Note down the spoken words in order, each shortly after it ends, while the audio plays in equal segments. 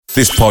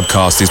This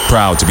podcast is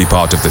proud to be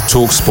part of the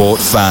TalkSport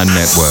Fan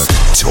Network.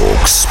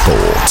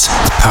 TalkSport.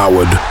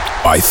 Powered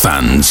by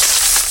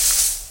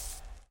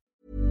fans.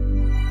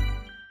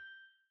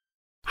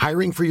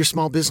 Hiring for your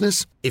small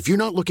business? If you're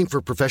not looking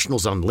for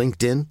professionals on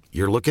LinkedIn,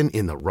 you're looking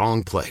in the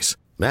wrong place.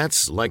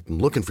 That's like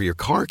looking for your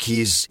car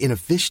keys in a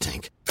fish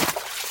tank.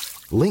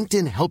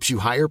 LinkedIn helps you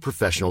hire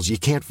professionals you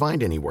can't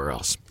find anywhere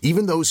else,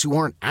 even those who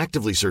aren't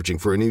actively searching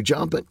for a new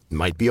job but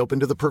might be open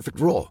to the perfect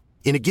role.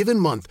 In a given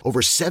month,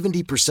 over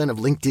 70% of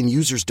LinkedIn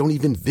users don't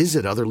even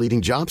visit other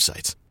leading job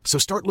sites. So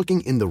start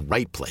looking in the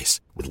right place.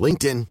 With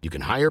LinkedIn, you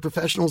can hire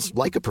professionals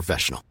like a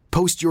professional.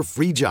 Post your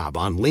free job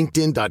on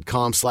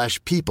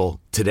linkedin.com/people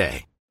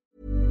today.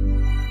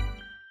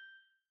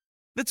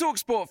 The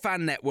TalkSport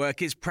Fan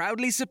Network is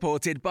proudly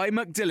supported by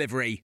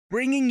McDelivery,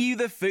 bringing you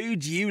the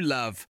food you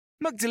love.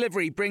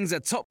 McDelivery brings a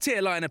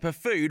top-tier lineup of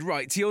food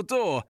right to your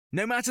door.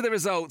 No matter the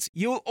result,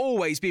 you'll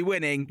always be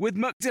winning with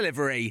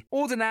McDelivery.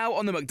 Order now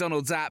on the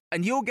McDonald's app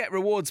and you'll get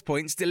rewards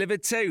points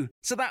delivered too.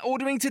 So that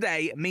ordering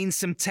today means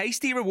some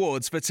tasty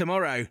rewards for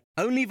tomorrow.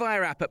 Only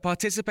via app at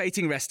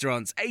participating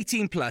restaurants.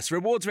 18 plus.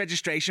 Rewards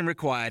registration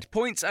required.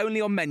 Points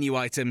only on menu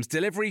items.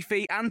 Delivery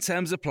fee and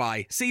terms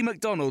apply. See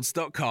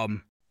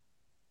mcdonalds.com.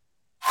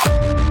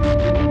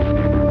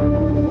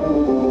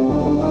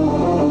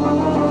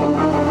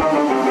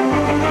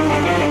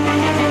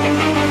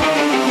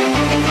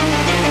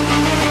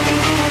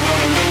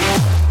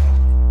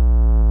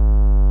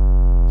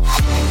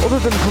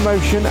 Other than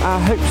promotion, our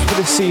hopes for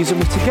this season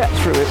were to get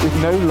through it with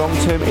no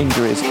long-term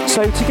injuries.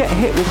 So to get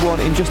hit with one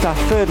in just our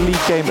third league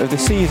game of the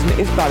season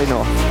is bad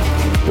enough.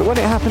 But when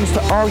it happens to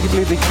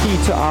arguably the key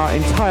to our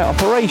entire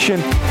operation,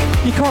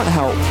 you can't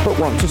help but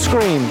want to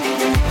scream.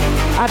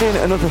 Add in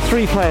another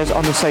 3 players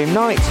on the same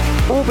night,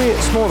 albeit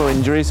smaller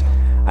injuries,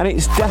 and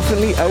it's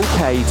definitely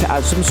okay to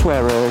add some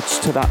swear words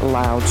to that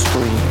loud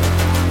scream.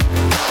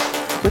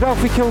 With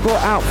Alfie Kilgore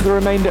out for the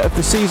remainder of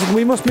the season,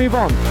 we must move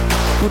on.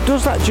 But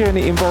does that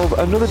journey involve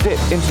another dip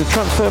into the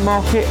transfer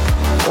market,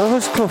 or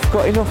has Clough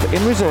got enough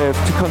in reserve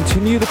to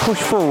continue the push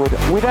forward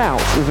without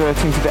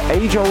reverting to the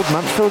age-old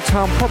Mansfield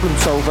Town problem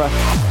solver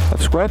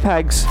of square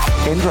pegs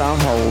in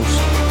round holes?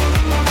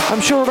 I'm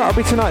sure that'll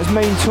be tonight's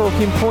main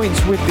talking point,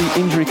 with the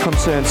injury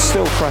concerns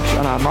still fresh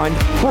on our mind,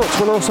 but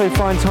we'll also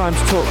find time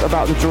to talk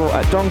about the draw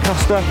at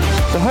Doncaster,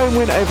 the home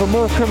win over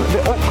Morecambe,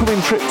 the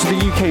upcoming trip to the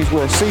UK's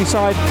worst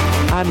seaside,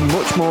 and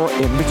much more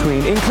in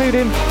between,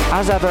 including,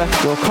 as ever,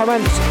 your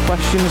comments,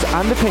 questions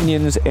and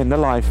opinions in the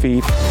live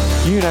feed.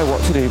 You know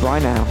what to do by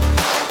now.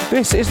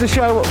 This is the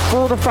show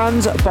for the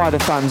fans, by the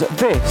fans.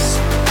 This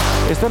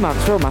is the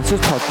Mansfield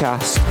Matters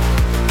podcast.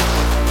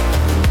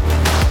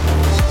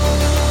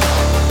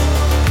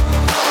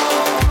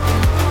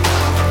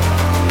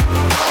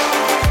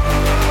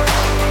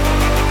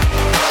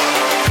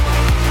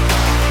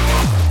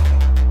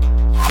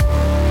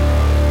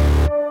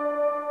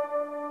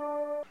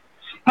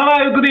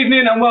 Hello, good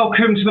evening and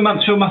welcome to the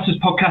Mansfield Matters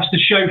podcast, the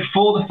show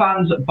for the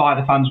fans, by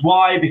the fans.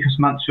 Why? Because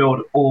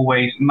Mansfield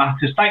always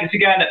matters. Thanks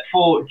again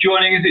for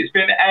joining us. It's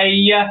been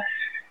a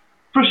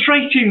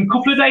frustrating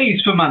couple of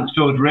days for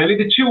Mansfield, really.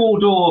 The 2-2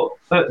 draw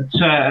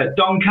at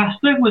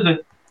Doncaster was a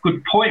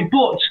good point,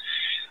 but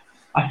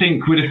I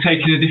think we'd have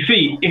taken a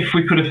defeat if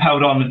we could have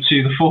held on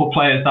to the 4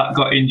 players that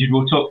got injured.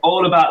 We'll talk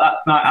all about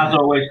that tonight. As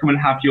always, come and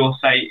have your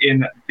say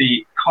in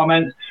the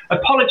comments.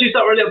 Apologies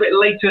that we're a little bit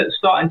later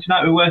starting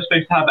tonight. We were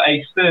supposed to have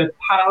a third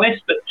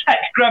panellist, but tech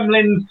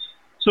gremlins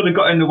sort of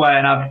got in the way,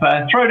 and I've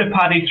thrown a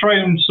paddy,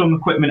 thrown some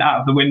equipment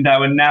out of the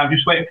window, and now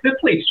just waiting for the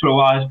police to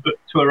arrive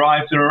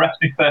to arrest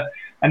me for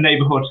a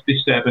neighbourhood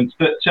disturbance.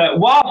 But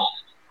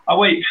whilst I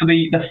wait for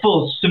the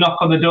fuzz to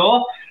knock on the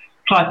door,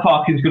 Clive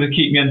Parkin's going to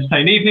keep me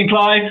entertained. Evening,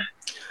 Clive.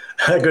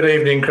 Good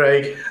evening,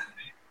 Craig.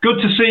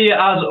 Good to see you,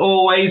 as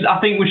always. I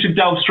think we should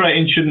delve straight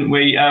in, shouldn't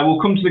we? We'll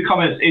come to the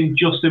comments in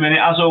just a minute.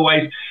 As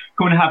always,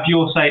 come and have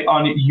your say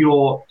on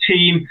your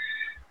team.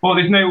 Well,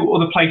 there's no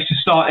other place to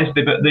start, is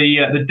there? But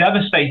the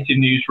devastating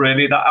news,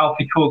 really, that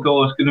Alfie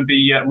Kilgore is going to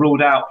be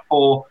ruled out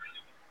for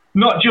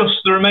not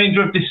just the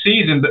remainder of this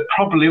season, but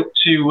probably up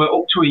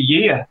to a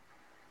year.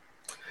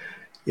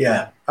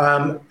 Yeah,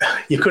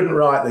 you couldn't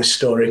write this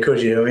story,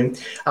 could you? I mean,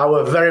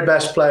 our very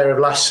best player of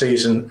last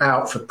season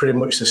out for pretty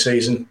much the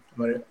season.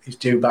 I mean, he's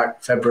due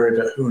back February,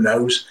 but who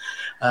knows?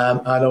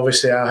 And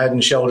obviously our head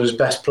and shoulders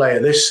best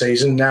player this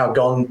season, now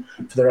gone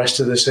for the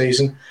rest of the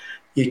season.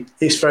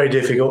 It's very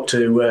difficult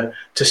to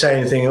say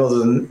anything other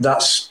than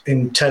that's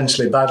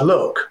intensely bad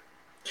luck.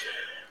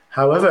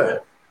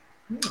 However,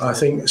 I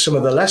think some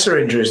of the lesser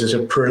injuries that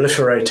are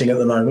proliferating at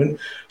the moment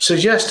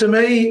suggest to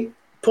me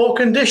poor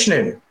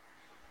conditioning.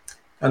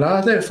 And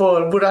I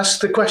therefore would ask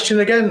the question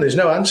again. There's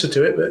no answer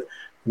to it, but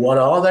what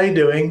are they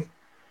doing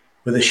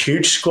with a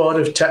huge squad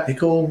of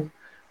technical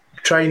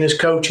trainers,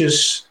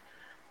 coaches,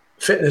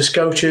 fitness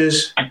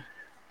coaches?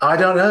 I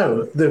don't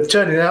know. They're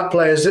turning out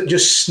players that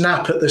just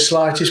snap at the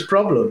slightest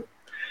problem.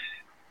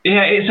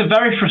 Yeah, it's a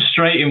very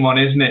frustrating one,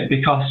 isn't it?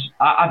 Because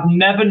I've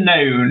never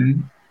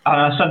known,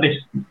 and I said this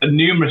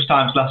numerous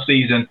times last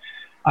season,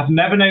 I've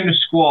never known a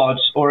squad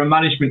or a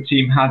management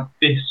team had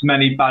this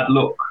many bad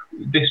luck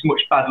this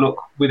much bad luck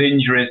with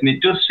injuries, and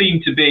it does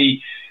seem to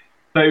be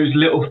those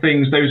little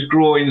things, those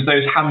groins,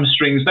 those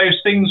hamstrings, those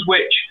things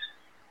which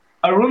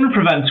are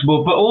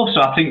unpreventable, but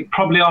also I think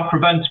probably are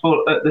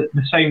preventable at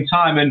the same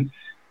time. And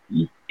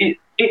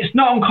it's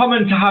not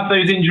uncommon to have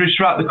those injuries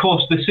throughout the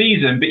course of the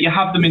season, but you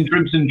have them in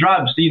dribs and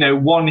drabs,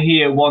 one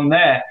here, one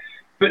there.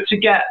 But to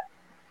get,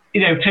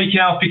 taking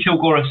Alfie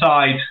Kilgore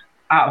aside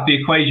out of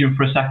the equation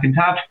for a second,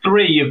 to have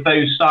 3 of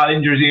those style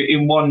injuries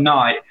in one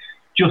night,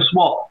 just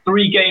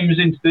 3 games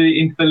into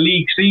the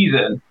league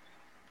season,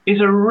 is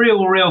a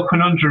real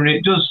conundrum.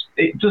 It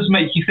does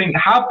make you think,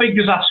 how big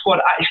does our squad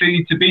actually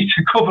need to be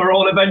to cover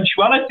all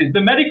eventualities?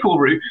 The medical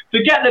route,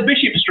 forget the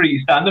Bishop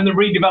Street stand and the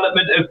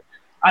redevelopment of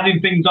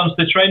adding things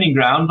onto the training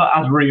ground,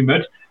 as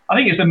rumoured. I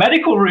think it's the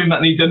medical room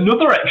that needs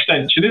another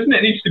extension, isn't it?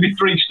 It needs to be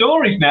 3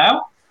 stories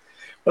now.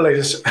 Well,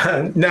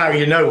 now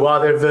you know why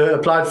they've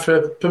applied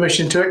for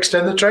permission to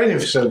extend the training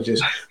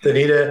facilities. They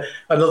need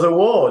another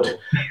ward.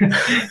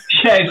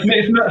 Yeah,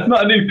 it's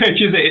not a new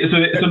pitch, is it?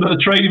 It's another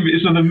training.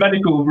 It's another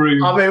medical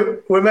room. I mean,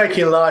 we're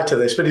making light of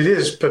this, but it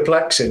is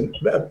perplexing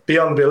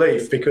beyond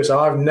belief, because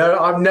I've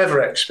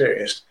never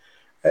experienced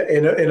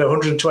in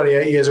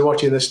 128 years of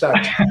watching the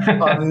stats,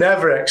 I've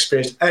never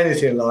experienced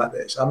anything like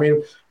this. I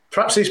mean,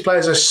 perhaps these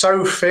players are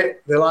so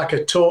fit, they're like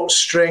a taut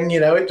string.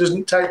 It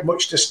doesn't take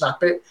much to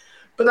snap it.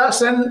 But that's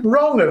then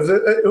wrong. Of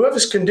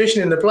whoever's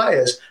conditioning the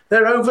players,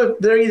 they're either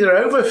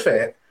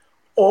overfit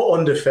or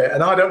underfit,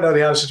 and I don't know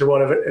the answer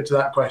to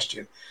that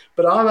question.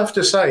 But I have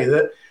to say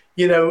that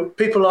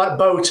people like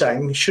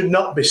Boateng should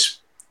not be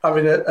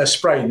having a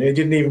sprain. He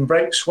didn't even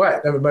break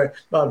sweat, never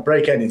mind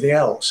break anything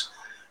else.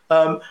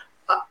 And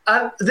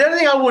the only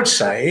thing I would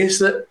say is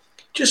that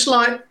just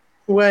like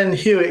when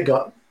Hewitt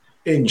got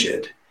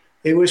injured,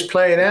 he was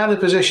playing out of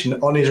position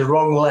on his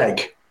wrong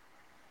leg.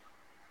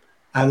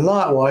 And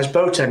likewise,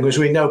 Boateng, as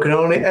we know, can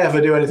only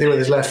ever do anything with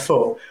his left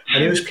foot.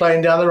 And he was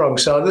playing down the wrong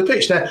side of the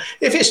pitch. Now,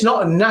 if it's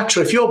not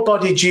natural, if your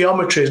body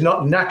geometry is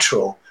not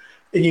natural,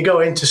 and you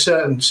go into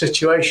certain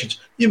situations,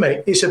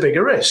 it's a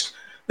bigger risk.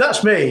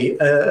 That's me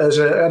as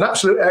an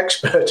absolute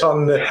expert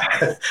on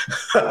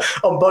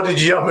on body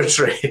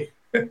geometry.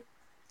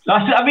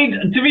 I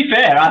mean, to be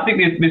fair, I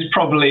think there's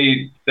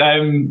probably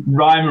rhyme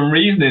and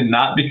reason in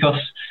that, because,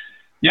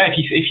 yeah,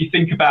 if you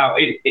think about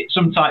it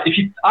sometimes,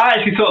 I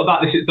actually thought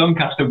about this at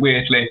Doncaster,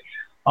 weirdly.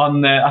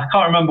 I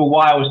can't remember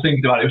why I was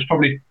thinking about it. It was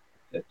probably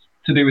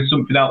to do with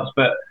something else.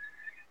 But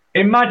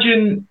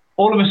imagine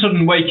all of a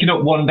sudden waking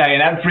up one day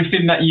and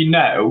everything that you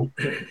know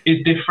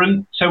is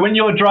different. So when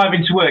you're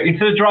driving to work,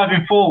 instead of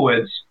driving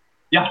forwards,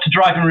 you have to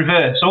drive in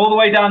reverse. So all the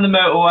way down the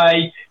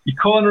motorway, your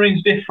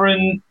cornering's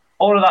different,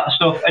 all of that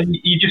stuff, and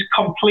you're just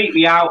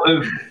completely out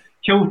of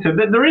kilter.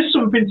 There is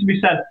something to be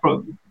said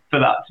for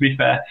that, to be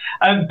fair.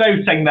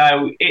 Boateng,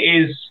 though,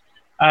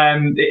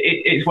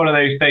 it's one of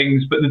those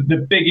things, but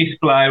the biggest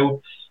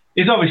blow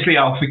is obviously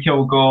Alfie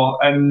Kilgore,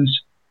 and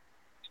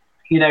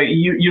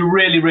you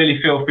really, really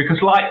feel,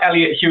 because like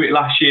Elliot Hewitt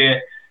last year,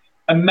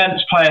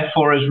 immense player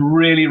for us,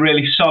 really,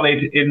 really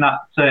solid in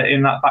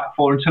that back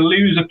four, and to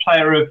lose a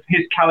player of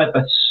his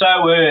calibre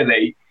so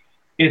early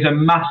is a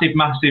massive,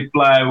 massive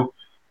blow.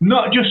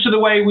 Not just to the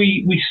way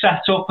we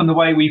set up and the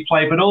way we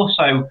play, but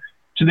also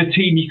to the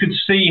team. You could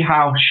see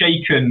how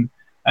shaken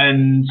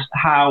and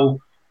how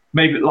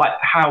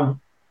their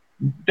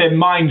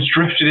minds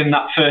drifted in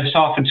that first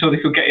half until they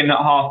could get in at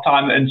half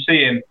time and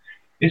see him.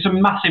 It's a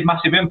massive,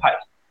 massive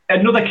impact.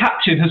 Another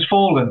captain has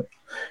fallen.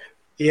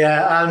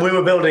 Yeah, and we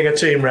were building a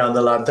team around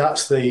the lad.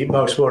 That's the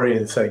most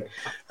worrying thing.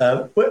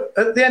 At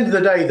the end of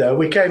the day, though,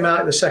 we came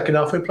out in the second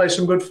half and played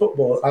some good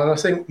football. And I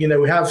think,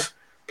 we have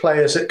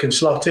players that can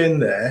slot in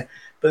there,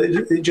 but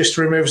it just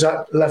removes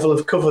that level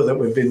of cover that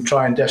we've been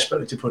trying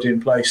desperately to put in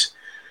place.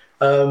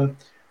 I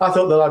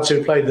thought the lads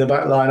who played in the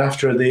back line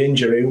after the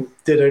injury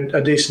did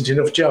a decent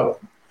enough job.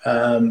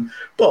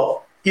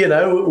 But,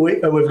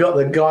 we've got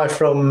the guy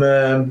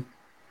from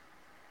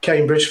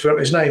Cambridge, I forgot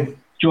his name.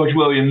 George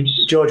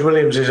Williams. George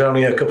Williams is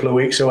only a couple of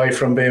weeks away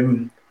from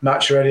being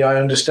match ready,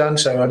 I understand.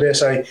 So I dare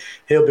say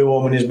he'll be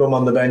warming his bum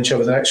on the bench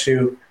over the next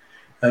few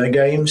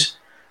games.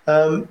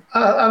 And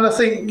I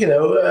think,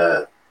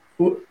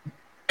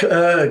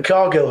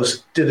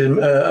 Cargill's did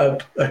a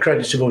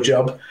creditable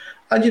job.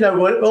 And,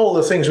 all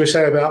the things we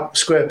say about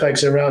square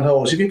pegs and round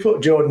holes, if you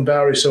put Jordan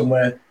Bowery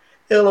somewhere,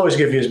 he'll always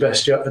give you his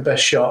best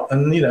shot.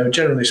 And,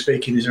 generally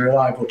speaking, he's a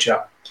reliable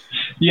chap.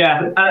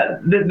 Yeah,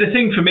 the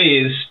thing for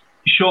me is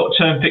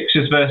short-term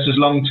fixtures versus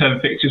long-term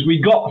fixtures. We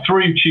got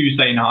through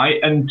Tuesday night,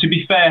 and to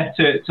be fair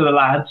to the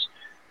lads,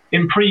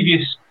 in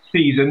previous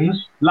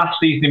seasons, last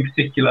season in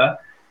particular,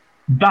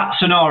 that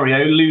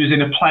scenario,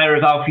 losing a player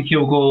of Alfie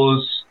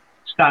Kilgore's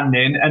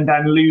standing and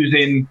then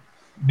losing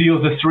the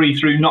other 3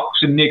 through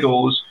knocks and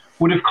niggles,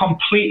 would have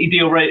completely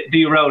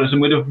derailed us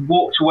and would have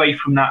walked away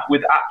from that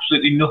with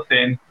absolutely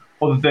nothing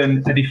other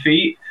than a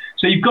defeat.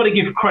 So you've got to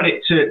give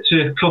credit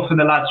to Clough and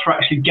the lads for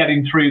actually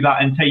getting through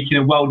that and taking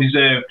a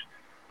well-deserved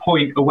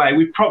point away.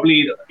 We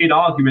probably, in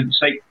argument's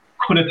sake,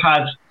 could have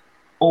had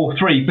all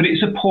 3, but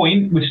it's a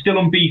point. We're still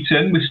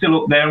unbeaten. We're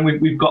still up there,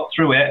 and we've got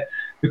through it.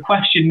 The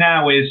question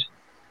now is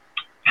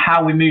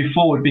how we move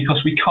forward,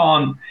 because we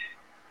can't,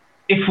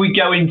 if we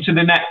go into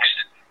the next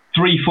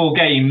 3-4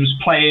 games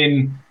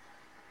playing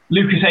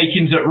Lucas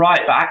Akins at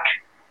right back,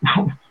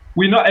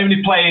 we're not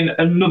only playing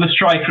another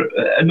striker,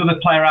 another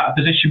player out of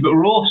position, but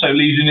we're also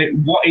losing it.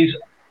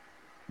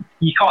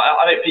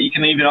 I don't think you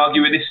can even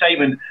argue with this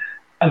statement,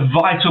 a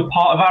vital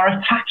part of our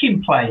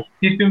attacking play.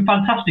 He's been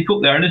fantastic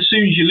up there, and as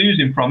soon as you lose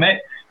him from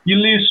it, you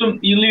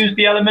lose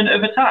the element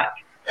of attack.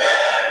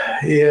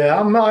 Yeah,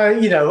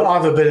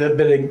 I've been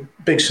a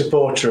big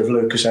supporter of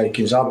Lucas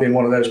Akins. I've been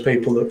one of those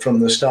people that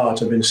from the start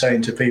have been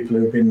saying to people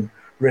who've been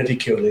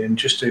ridiculing him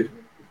just to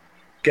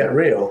get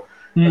real.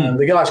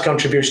 The guy's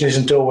contribution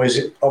isn't always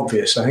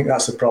obvious. I think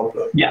that's the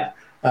problem. Yeah.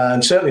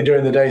 And certainly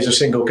during the days of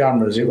single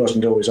cameras, it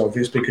wasn't always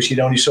obvious because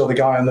you only saw the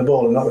guy on the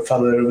ball and not the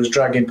fellow who was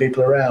dragging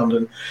people around.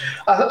 And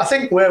I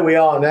think where we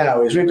are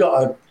now is we've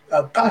got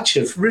a batch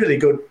of really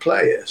good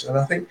players, and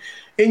I think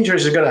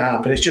injuries are going to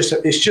happen. It's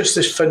just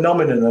this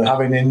phenomenon of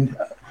having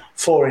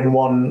 4 in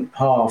one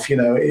half.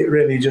 It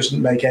really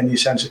doesn't make any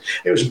sense.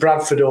 It was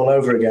Bradford all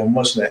over again,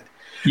 wasn't it?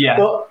 Yeah.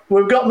 But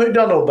we've got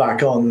McDonald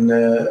back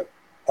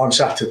on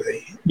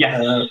Saturday.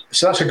 Yes.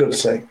 So that's a good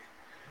thing.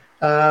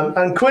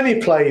 And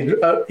Quinny played,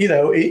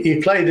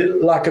 he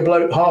played like a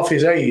bloke half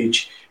his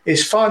age.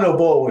 His final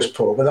ball was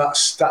poor, but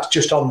that's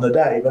just on the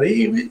day. But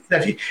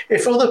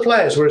if other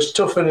players were as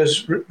tough and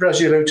as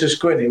resolute as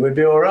Quinny, we'd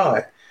be all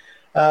right.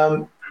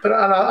 But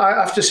I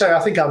have to say, I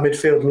think our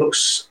midfield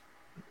looks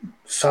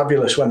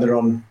fabulous when they're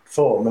on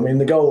form. I mean,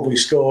 the goal we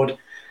scored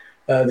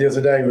the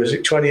other day was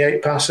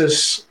 28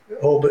 passes,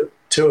 all but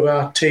 2 of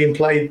our team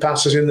played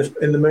passes in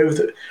the move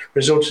that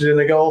resulted in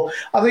a goal.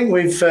 I think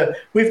we've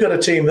got a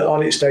team that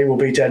on its day will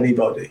beat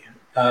anybody,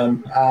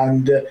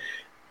 and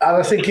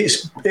I think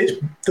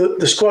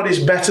the squad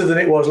is better than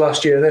it was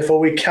last year. Therefore,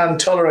 we can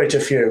tolerate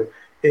a few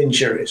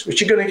injuries,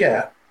 which you're going to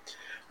get.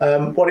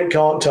 What it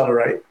can't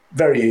tolerate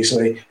very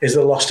easily is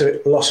the loss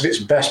of its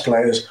best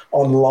players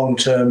on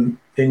long-term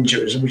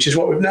injuries, which is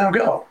what we've now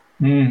got.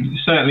 It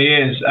certainly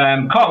is.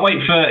 Can't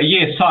wait for a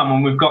year's time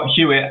when we've got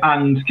Hewitt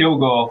and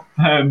Kilgore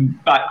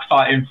back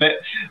fighting fit.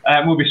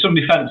 We'll be some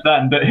defence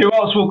then. But who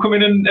else will come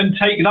in and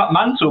take that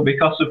mantle?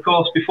 Because, of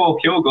course, before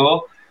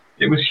Kilgore,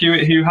 it was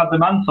Hewitt who had the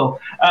mantle.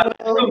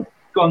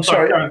 Go on,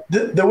 sorry.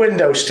 The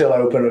window's still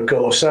open, of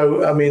course.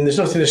 So, I mean, there's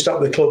nothing to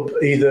stop the club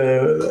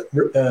either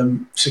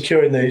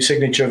securing the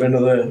signature of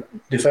another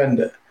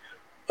defender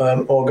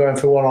or going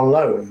for one on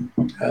loan,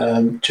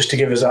 just to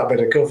give us that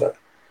bit of cover.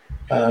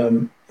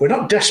 We're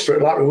not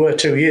desperate like we were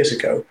 2 years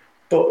ago,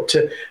 but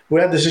we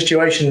had the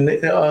situation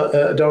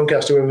at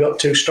Doncaster where we've got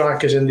 2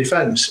 strikers in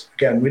defence.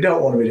 Again, we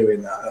don't want to be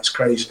doing that. That's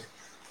crazy.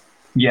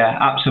 Yeah,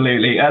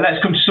 absolutely.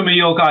 Let's come to some of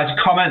your guys'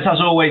 comments.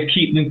 As always,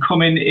 keep them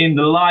coming in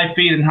the live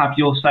feed and have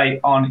your say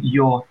on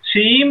your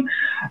team.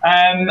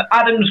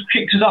 Adams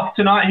kicks us off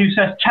tonight, who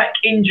says tech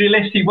injury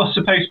list. He was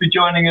supposed to be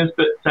joining us,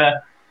 but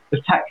the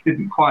tech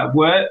didn't quite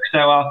work,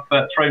 so I've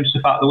thrown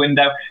stuff out the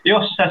window. He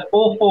also says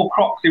all 4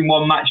 Crocs in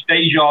one match,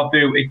 deja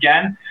vu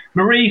again.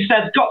 Marie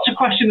says, got to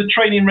question the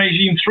training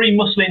regime, 3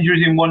 muscle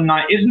injuries in one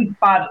night. Isn't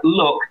bad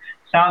luck,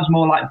 sounds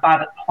more like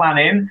bad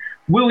planning.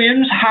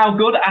 Williams, how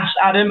good? Asked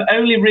Adam.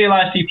 Only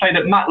realised he played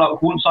at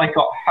Matlock once I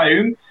got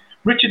home.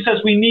 Richard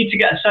says we need to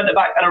get a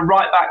centre-back and a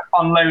right-back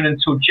on loan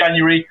until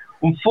January.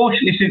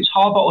 Unfortunately, since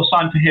Harbottle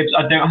signed for Hibs,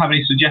 I don't have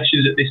any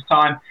suggestions at this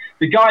time.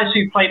 The guys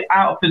who played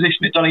out of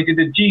position at Donny did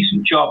a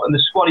decent job, and the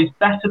squad is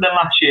better than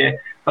last year,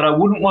 but I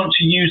wouldn't want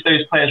to use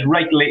those players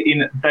regularly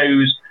in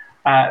those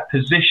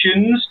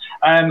positions.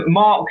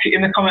 Mark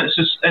in the comments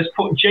has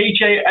put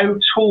JJ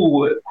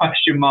O'Toole ?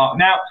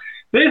 Now,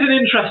 there's an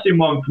interesting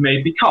one for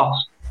me,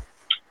 because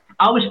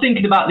I was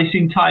thinking about this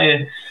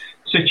entire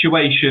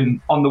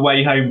situation on the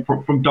way home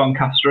from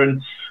Doncaster,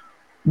 and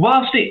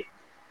whilst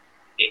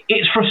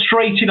it's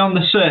frustrating on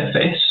the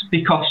surface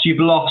because you've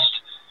lost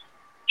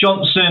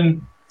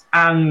Johnson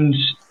and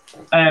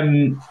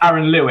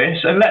Aaron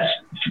Lewis, and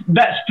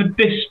let's for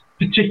this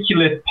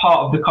particular part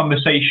of the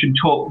conversation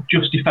talk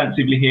just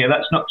defensively here.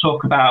 Let's not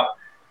talk about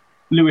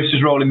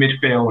Lewis's role in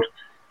midfield.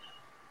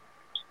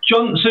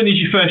 Johnson is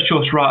your first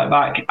choice right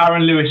back.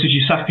 Aaron Lewis is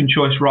your second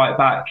choice right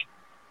back.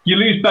 You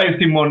lose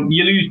both in one.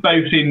 You lose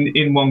both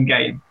in one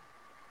game.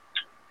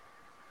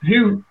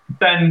 Who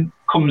then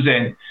comes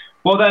in?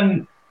 Well,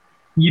 then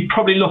you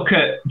probably look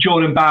at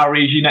Jordan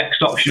Bowery as your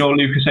next option, or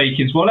Lucas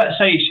Akins. Well, let's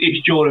say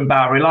it's Jordan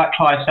Bowery. Like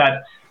Clive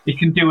said, he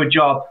can do a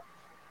job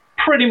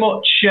pretty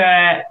much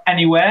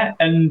anywhere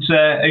and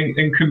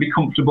can be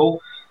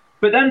comfortable.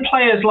 But then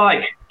players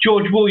like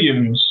George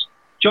Williams,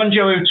 John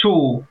Joe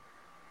O'Toole,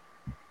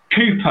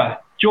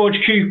 George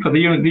Cooper, the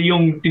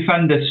young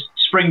defender,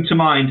 spring to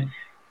mind.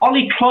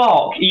 Ollie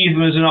Clark,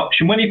 even as an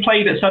option, when he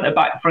played at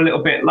centre-back for a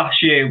little bit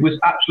last year, was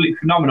absolutely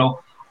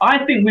phenomenal.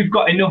 I think we've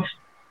got enough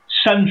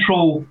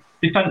central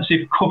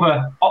defensive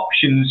cover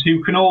options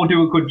who can all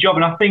do a good job.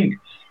 And I think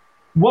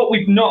what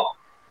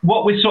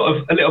we're sort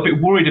of a little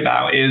bit worried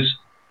about is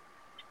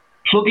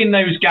plugging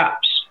those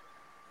gaps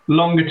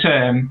longer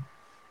term,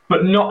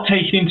 but not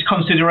taking into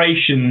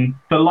consideration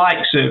the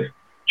likes of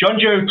John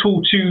Joe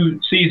Toole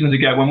 2 seasons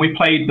ago, when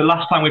the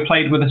last time we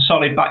played with a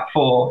solid back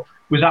four,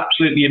 was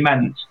absolutely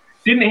immense.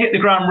 Didn't hit the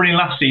ground running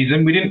last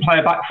season. We didn't play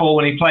a back four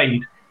when he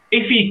played.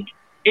 If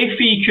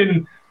he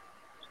can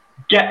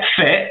get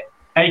fit,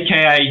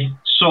 aka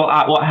sort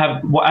out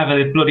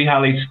whatever the bloody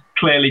hell is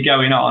clearly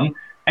going on,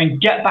 and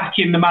get back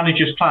in the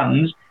manager's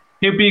plans,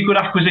 he'll be a good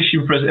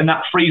acquisition for us, and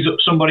that frees up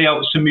somebody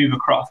else to move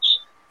across.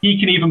 He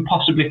can even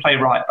possibly play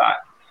right back.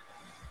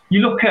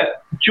 You look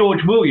at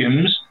George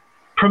Williams,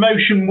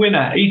 promotion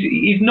winner.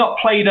 He's not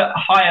played at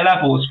higher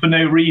levels for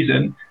no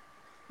reason.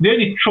 The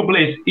only trouble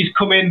is he's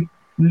come in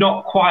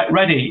not quite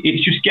ready.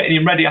 It's just getting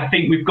him ready. I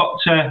think we've got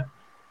to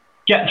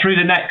get through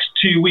the next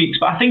 2 weeks,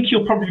 but I think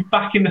he'll probably be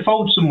back in the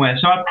fold somewhere.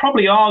 So I'd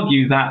probably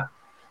argue that,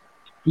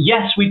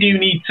 yes, we do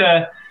need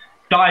to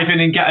dive in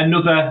and get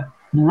another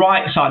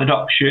right-sided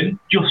option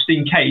just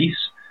in case,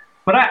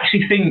 but I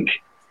actually think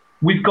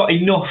we've got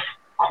enough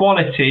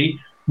quality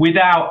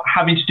without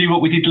having to do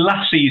what we did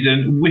last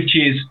season, which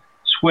is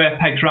square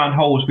pegs, round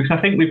holes, because I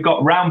think we've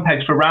got round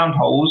pegs for round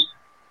holes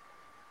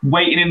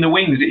waiting in the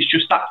wings. It's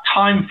just that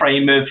time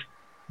frame of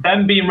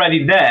them being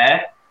ready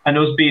there and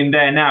us being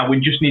there now. We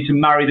just need to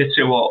marry the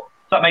two up.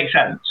 Does that make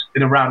sense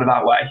in a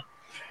roundabout way?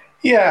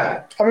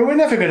 Yeah. I mean, we're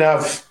never going to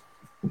have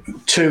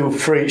two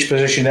for each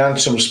position and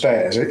some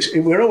spares.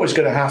 We're always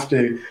going to have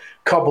to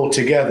cobble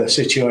together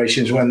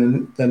situations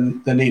when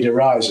the need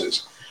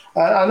arises.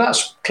 And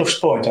that's Clough's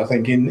point, I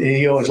think.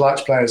 He always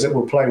likes players that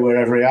will play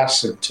wherever he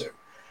asks them to.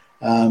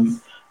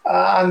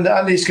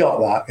 And he's got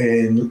that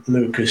in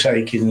Lucas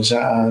Akins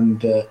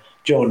and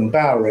Jordan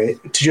Bowery,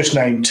 to just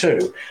name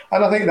two.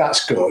 And I think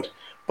that's good.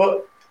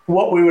 But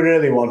what we would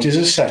really want is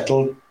a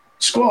settled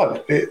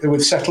squad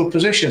with settled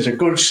positions, a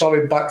good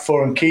solid back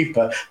four and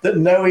keeper that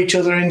know each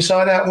other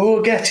inside out. We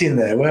were getting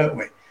there, weren't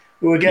we?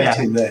 We were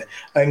getting there.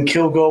 And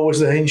Kilgore was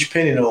the hinge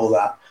pin in all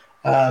that.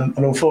 And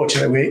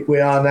unfortunately, we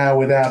are now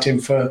without him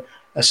for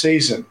a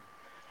season.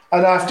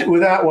 And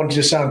without wanting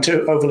to sound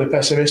too overly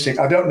pessimistic,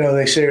 I don't know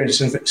the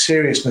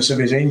seriousness of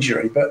his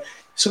injury, but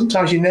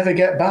sometimes you never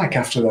get back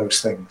after those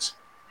things.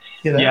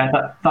 You know? Yeah,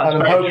 that's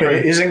and I'm hoping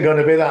it isn't going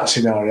to be that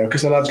scenario,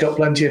 because the lad's got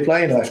plenty of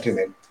playing left in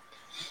him.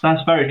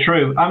 That's very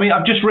true. I mean,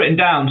 I've just written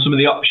down some of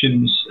the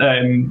options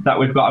that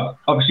we've got. I've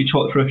obviously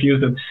talked through a few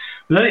of them.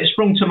 But then it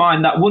sprung to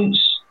mind that once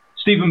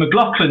Stephen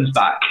McLaughlin's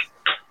back,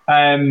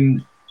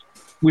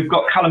 we've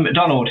got Callum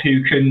McDonald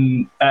who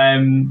can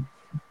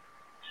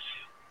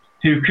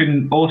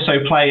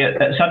also play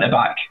at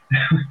centre-back.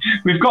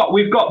 we've got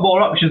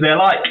more options there.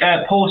 Like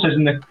Paul says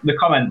in the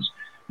comments,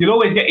 you'll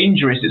always get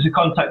injuries. It's a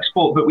contact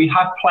sport, but we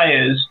have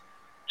players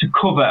to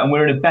cover, and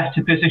we're in a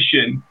better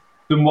position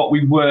than what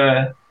we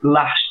were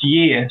last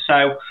year.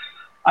 So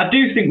I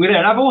do think we're there.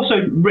 And I've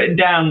also written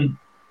down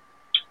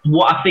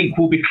what I think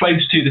will be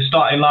close to the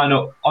starting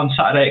lineup on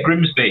Saturday at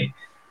Grimsby.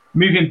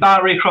 Moving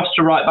Bowery across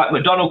to right back,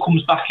 McDonald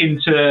comes back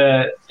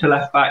into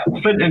left back,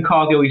 Flint and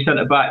Cargill is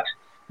centre back.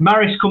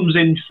 Maris comes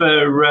in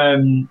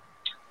for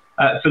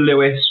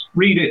Lewis,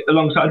 Reed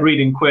alongside Reed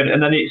and Quinn,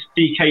 and then it's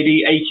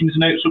DKD, Akins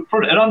and Oates up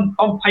front. And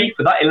on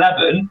paper, that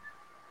 11,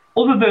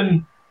 other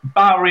than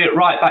Bowery at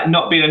right back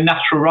not being a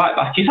natural right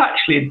back, is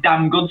actually a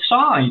damn good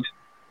side.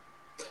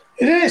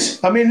 It is.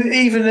 I mean,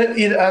 even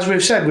as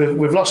we've said,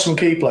 we've lost some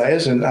key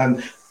players,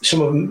 and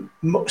some of them,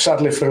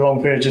 sadly, for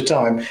long periods of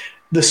time.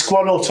 The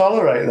squad will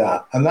tolerate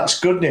that, and that's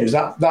good news.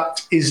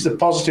 That is the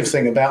positive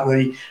thing about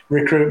the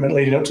recruitment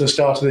leading up to the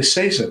start of this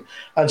season.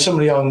 And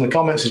somebody on the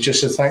comments has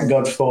just said, "Thank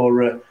God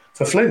for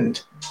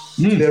Flint,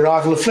 the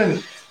arrival of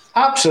Flint."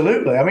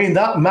 Absolutely. I mean,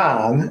 that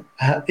man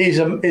is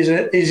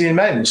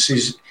immense.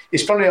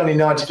 He's probably only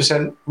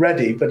 90%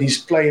 ready, but he's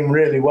playing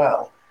really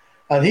well,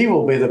 and he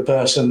will be the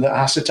person that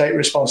has to take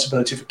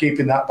responsibility for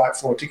keeping that back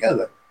four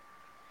together.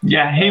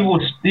 Yeah,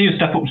 he'll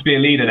step up to be a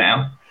leader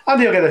now. And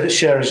he'll get a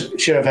share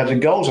of heads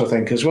and goals, I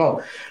think, as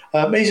well.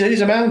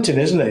 He's a mountain,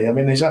 isn't he? I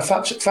mean, he's a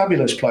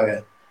fabulous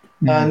player.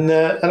 And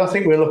I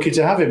think we're lucky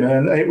to have him.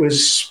 And it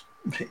was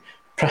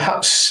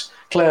perhaps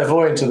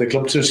clairvoyant of the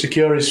club to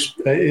secure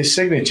his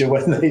signature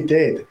when they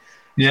did.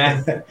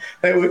 Yeah.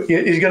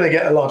 He's going to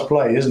get a lot of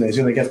play, isn't he? He's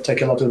going to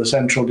take a lot of the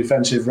central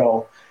defensive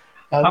role.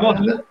 And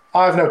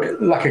I have no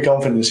lack of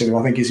confidence in him.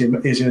 I think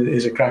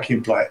he's a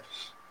cracking player.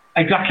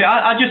 Exactly.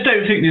 I just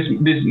don't think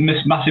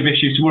there's massive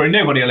issues to worry.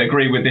 Nobody will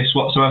agree with this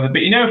whatsoever.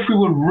 But, if we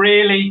were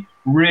really,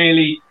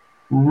 really,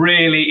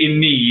 really in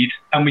need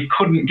and we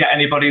couldn't get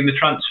anybody in the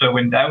transfer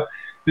window,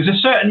 there's a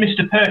certain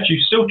Mr. Perch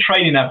who's still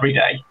training every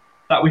day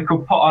that we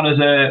could put on as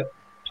a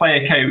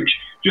player coach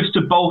just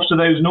to bolster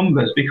those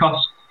numbers, because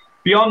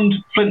beyond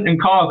Flint and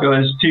Cargill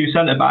as two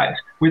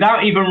centre-backs,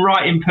 without even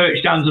writing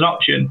Perch down as an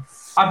option,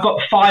 I've got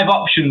 5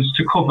 options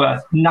to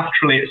cover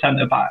naturally at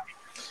centre-back.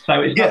 So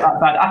it's not that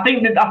bad. I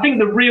think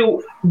the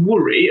real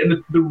worry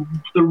and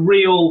the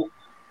real,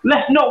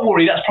 let's not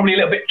worry, that's probably a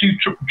little bit too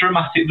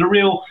dramatic. The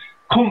real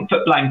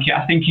comfort blanket,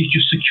 I think, is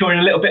just securing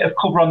a little bit of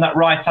cover on that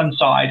right-hand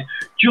side,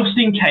 just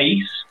in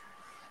case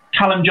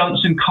Callum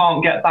Johnson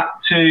can't get back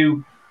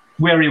to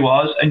where he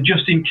was, and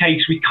just in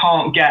case we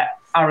can't get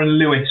Aaron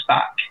Lewis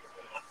back.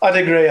 I'd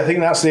agree. I think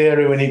that's the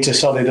area we need to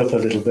solid up a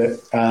little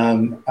bit.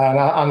 And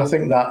I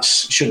think that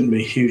shouldn't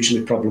be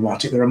hugely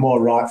problematic. There are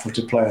more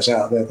right-footed players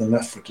out there than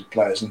left-footed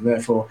players, and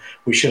therefore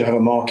we should have a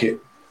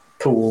market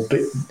pool a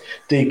bit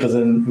deeper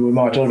than we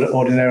might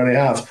ordinarily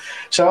have.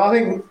 So I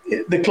think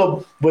the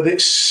club, with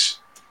its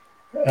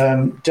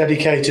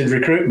dedicated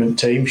recruitment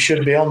team,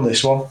 should be on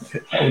this one.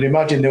 I would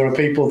imagine there were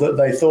people that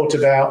they thought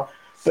about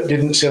but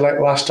didn't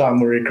select last time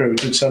we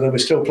recruited, so there were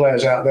still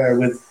players out there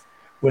with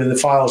the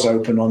files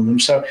open on them.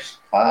 So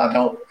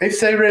if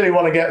they really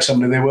want to get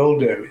somebody, they will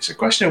do. It's a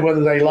question of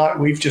whether they, like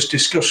we've just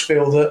discussed,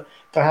 feel that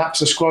perhaps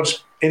the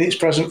squad's in its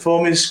present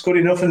form is good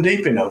enough and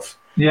deep enough.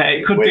 Yeah,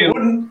 it could be.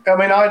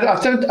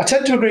 I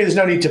tend to agree there's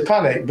no need to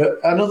panic, but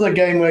another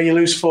game where you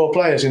lose 4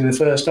 players in the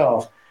first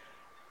half,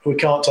 we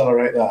can't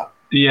tolerate that.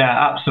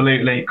 Yeah,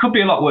 absolutely. It could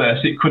be a lot worse.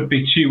 It could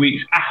be 2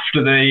 weeks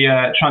after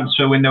the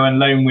transfer window and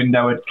loan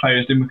window had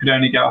closed and we could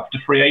only go after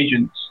free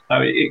agents. So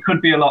it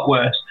could be a lot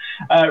worse.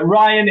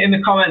 Ryan in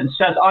the comments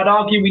says, I'd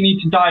argue we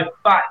need to dive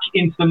back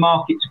into the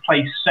market to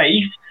play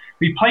safe.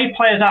 We played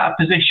players out of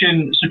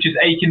position such as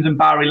Akins and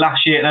Bowery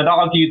last year, and I'd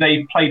argue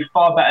they've played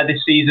far better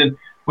this season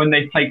when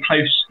they've played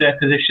close to their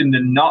position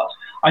than not.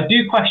 I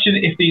do question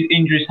if these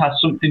injuries have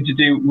something to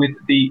do with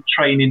the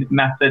training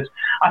methods.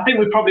 I think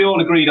we're probably all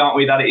agreed, aren't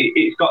we, that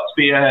it's got to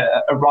be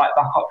a right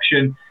back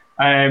option.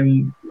 I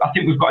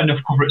think we've got enough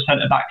cover at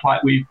centre back,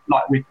 like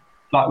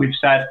we've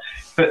said.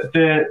 But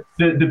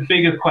the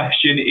bigger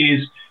question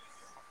is,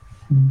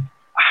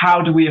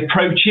 how do we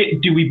approach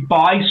it? Do we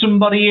buy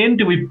somebody in?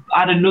 Do we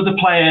add another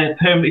player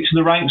permanently to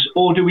the ranks,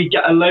 or do we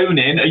get a loan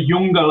in, a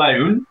younger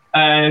loan?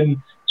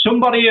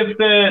 Somebody of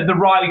the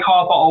Riley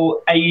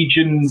Carbottle age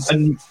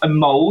and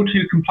mould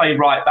who can play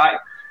right back,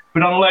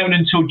 but on loan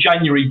until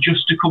January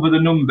just to cover the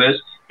numbers,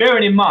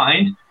 bearing in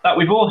mind that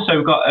we've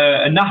also got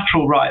a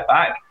natural right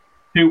back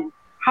who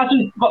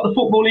hasn't got the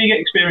Football League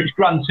experience,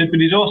 granted,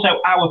 but is also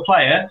our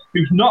player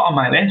who's not on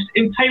my list,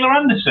 in Taylor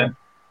Anderson.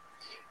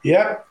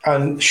 Yeah,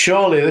 and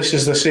surely this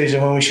is the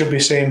season when we should be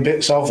seeing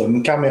bits of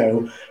them,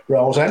 cameo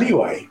roles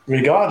anyway,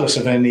 regardless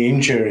of any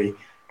injury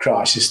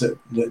crisis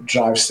that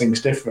drives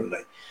things differently.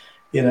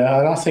 And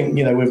I think,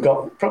 we've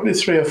got probably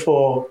 3 or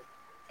 4,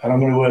 and I'm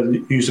going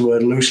to use the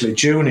word loosely,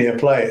 junior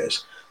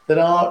players that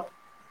are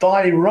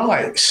by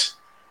rights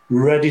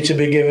ready to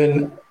be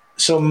given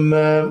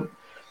some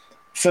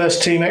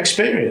first team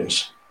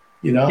experience.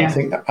 I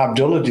think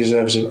Abdullah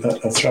deserves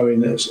a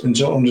throw-in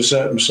under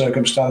certain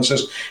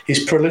circumstances.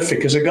 He's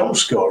prolific as a goal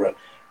scorer.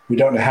 We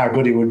don't know how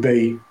good he would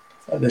be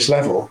at this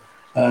level,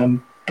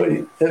 but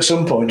at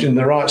some point in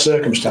the right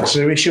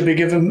circumstances, he should be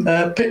given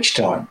pitch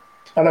time.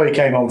 I know he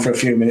came on for a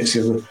few minutes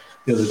the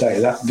other day.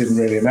 That didn't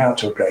really amount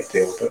to a great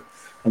deal,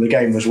 and the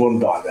game was won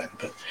by then.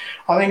 But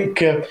I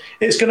think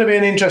it's going to be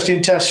an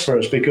interesting test for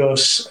us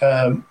because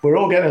we're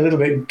all getting a little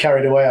bit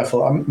carried away. I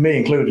thought, me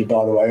included,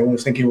 by the way. I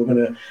was thinking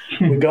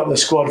we got the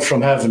squad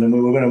from heaven and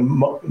we were going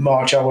to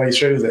march our way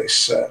through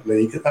this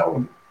league.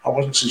 I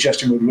wasn't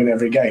suggesting we'd win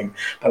every game,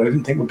 but I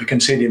didn't think we'd be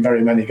conceding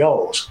very many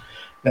goals.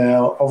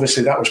 Now,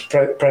 obviously, that was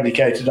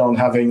predicated on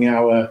having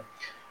our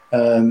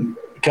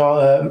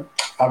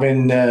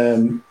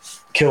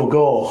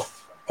Kilgore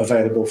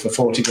available for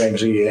 40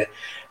 games a year.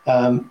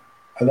 And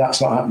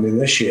that's not happening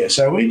this year.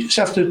 So we just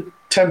have to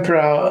temper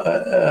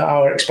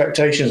our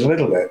expectations a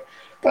little bit.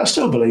 But I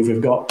still believe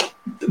we've got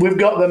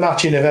the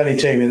matching of any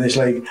team in this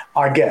league.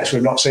 I guess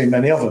we've not seen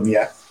many of them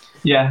yet.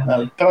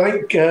 Yeah. But I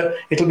think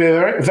it'll be a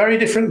very, very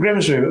different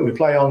Grimsby that we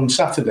play on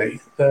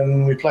Saturday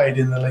than we played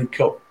in the League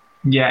Cup.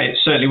 Yeah, it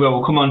certainly will.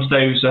 We'll come on to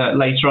those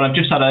later on. I've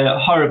just had a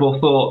horrible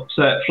thought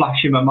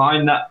flash in my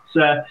mind that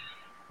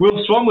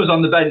Will Swan was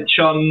on the bench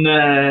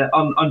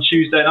on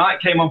Tuesday night,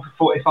 came on for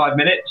 45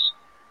 minutes.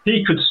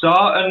 He could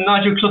start and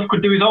Nigel Clough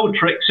could do his old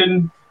tricks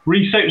and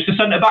research the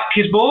centre-back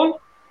is born.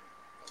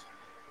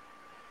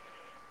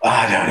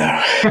 I don't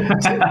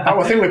know.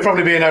 I think we're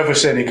probably being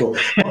over-cynical.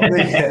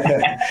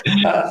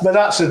 But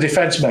that's a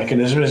defence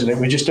mechanism, isn't it?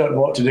 We just don't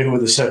know what to do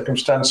with the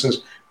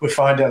circumstances we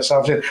find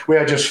ourselves in. We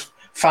are just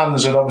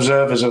fans and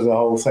observers of the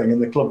whole thing,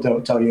 and the club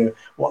don't tell you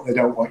what they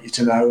don't want you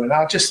to know. And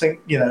I just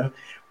think,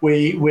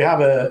 we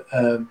have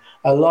a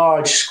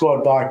large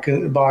squad by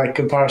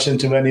comparison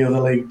to any other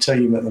league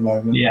team at the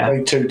moment,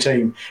 League Two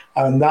team,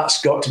 and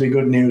that's got to be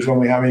good news when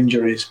we have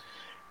injuries.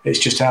 It's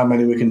just how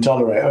many we can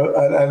tolerate.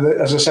 And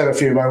as I said a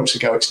few moments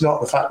ago, it's not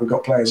the fact we've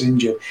got players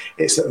injured;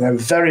 it's that they're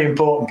very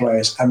important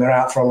players and they're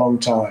out for a long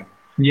time.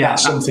 Yeah,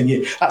 that's something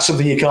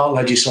you can't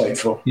legislate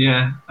for.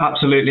 Yeah,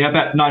 absolutely. I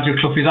bet Nigel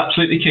Clough is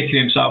absolutely kicking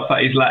himself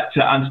that he's let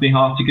Anthony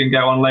Hartigan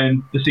go on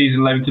loan, the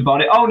season loan to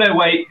Barnet. Oh no,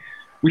 wait.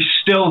 We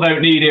still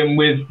don't need him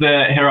with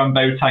Hiram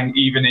Boateng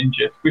even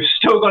injured. We've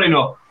still got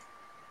enough.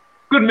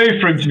 Good move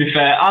for him, to be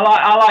fair.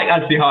 I like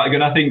Anthony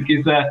Hartigan. I think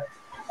he's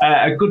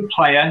a good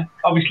player.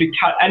 Obviously,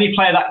 any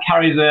player that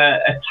carries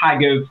a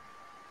tag of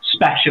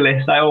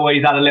specialist, I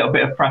always add a little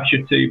bit of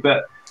pressure to.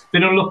 But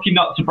been unlucky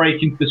not to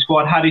break into the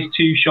squad. Had his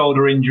 2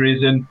 shoulder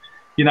injuries, and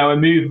a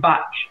move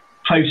back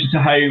closer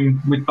to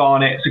home with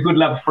Barnet. It's a good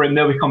level for him.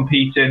 They'll be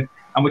competing,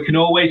 and we can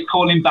always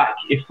call him back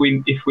if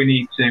we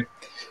need to.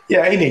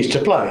 Yeah, he needs to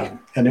play,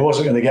 and he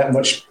wasn't going to get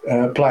much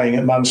playing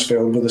at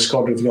Mansfield with the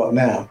squad we've got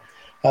now.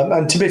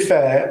 And to be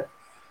fair,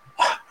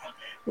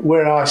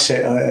 where I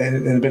sit,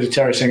 in a bit of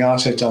terracing I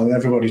sit on,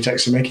 everybody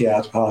takes the mickey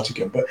out of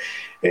Hartigan, but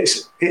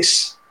it's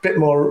a bit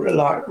more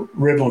like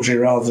ribaldry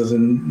rather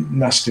than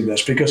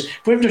nastiness, because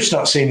we've just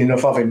not seen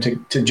enough of him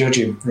to judge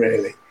him,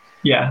 really.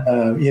 Yeah.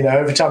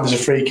 Every time there's a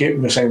free kick,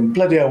 we're saying,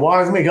 bloody hell, why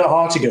haven't we got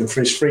Hartigan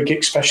for his free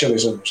kick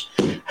specialisms?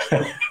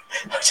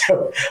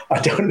 I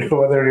don't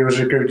know whether he was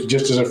recruited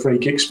just as a free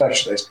kick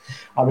specialist.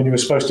 I mean, he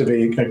was supposed to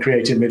be a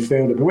creative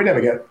midfielder, but we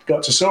never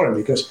got to see him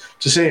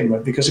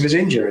because of his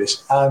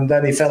injuries, and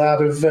then he fell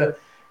out of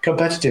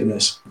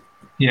competitiveness.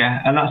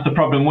 Yeah, and that's the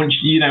problem. Once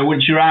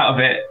you're out of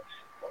it,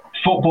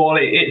 football,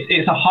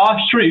 it's a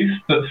harsh truth,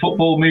 but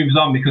football moves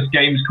on because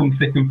games come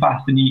thick and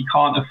fast, and you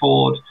can't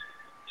afford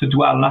to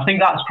dwell. And I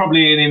think that's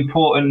probably an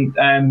important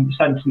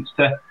sentence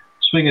to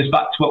swing us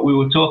back to what we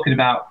were talking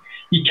about.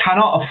 You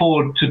cannot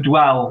afford to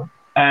dwell.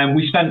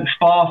 We spent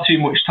far too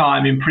much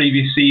time in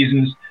previous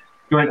seasons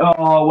going,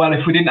 oh, well,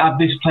 if we didn't have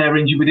this player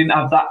injured, we didn't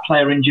have that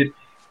player injured.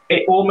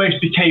 It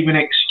almost became an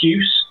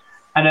excuse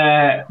and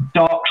a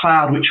dark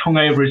cloud which hung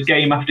over us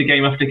game after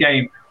game after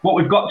game. What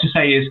we've got to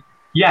say is,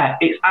 yeah,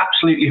 it's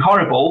absolutely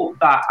horrible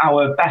that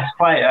our best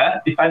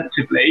player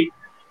defensively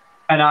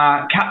and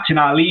our captain,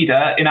 our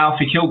leader in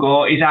Alfie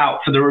Kilgore is out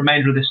for the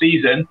remainder of the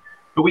season.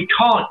 But we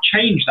can't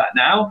change that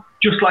now,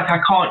 just like I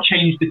can't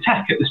change the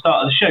tech at the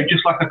start of the show,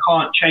 just like I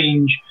can't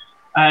change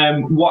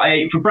what I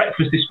ate for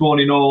breakfast this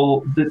morning,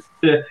 or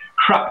the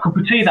crap cup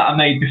of tea that I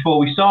made before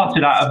we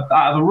started out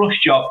of a rush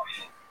job.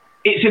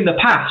 It's in the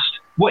past.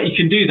 What you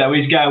can do, though,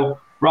 is go,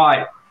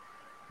 right,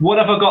 what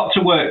have I got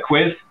to work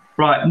with?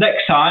 Right,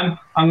 next time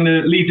I'm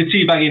going to leave the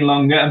tea bag in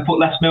longer and put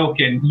less milk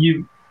in.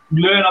 You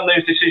learn on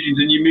those decisions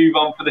and you move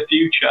on for the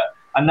future.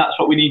 And that's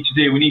what we need to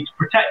do. We need to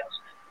protect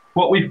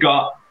what we've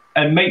got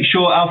and make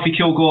sure Alfie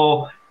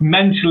Kilgore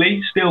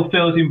mentally still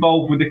feels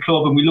involved with the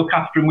club, and we look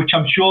after him, which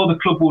I'm sure the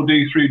club will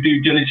do through due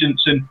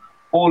diligence and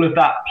all of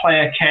that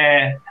player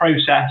care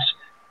process.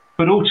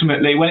 But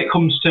ultimately, when it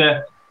comes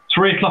to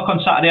 3:00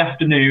 on Saturday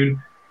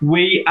afternoon,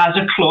 we as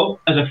a club,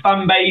 as a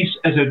fan base,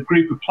 as a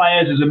group of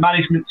players, as a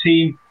management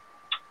team,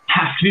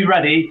 have to be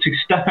ready to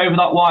step over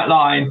that white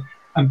line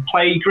and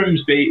play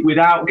Grimsby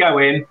without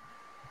going,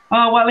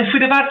 oh, well, if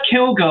we'd have had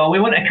Kilgore, we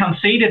wouldn't have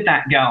conceded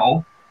that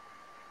goal.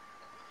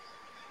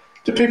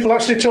 Do people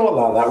actually talk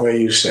like that where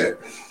you sit?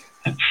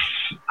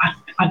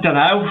 I don't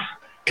know.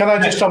 Can I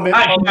just on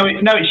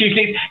it's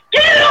usually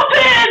get up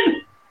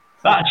in.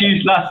 That's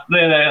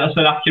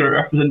an accurate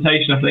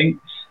representation, I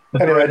think.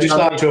 Anyway, I'd just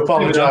like to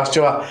apologise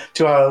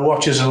to our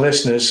watchers and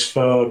listeners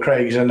for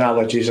Craig's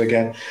analogies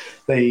again.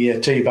 The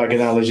teabag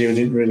analogy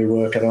didn't really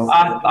work at all.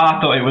 I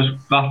thought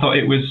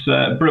it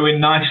was brewing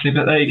nicely,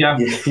 but there you go.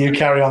 You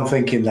carry on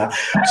thinking that.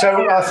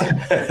 So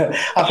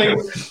I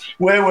think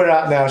where we're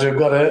at now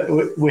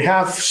is we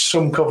have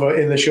some cover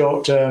in the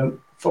short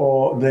term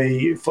for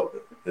the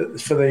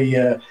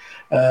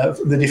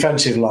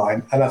defensive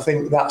line, and I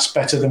think that's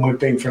better than we've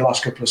been for the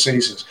last couple of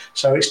seasons.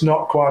 So it's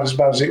not quite as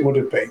bad as it would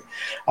have been.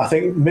 I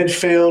think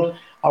midfield,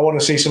 I want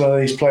to see some of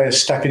these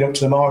players stepping up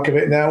to the mark a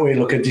bit now. We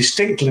look a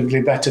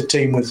distinctively better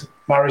team with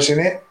Maris in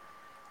it.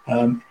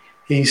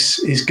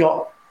 He's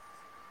got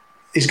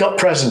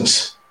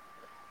presence,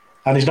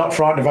 and he's not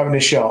frightened of having a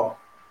shot.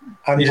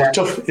 And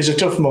he's a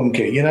tough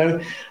monkey, you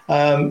know.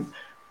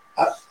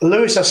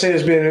 Lewis, I see,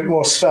 has been a bit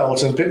more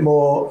svelte and a bit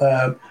more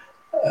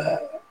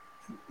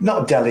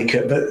not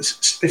delicate, but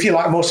if you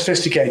like, more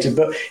sophisticated.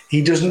 But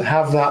he doesn't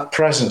have that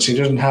presence. He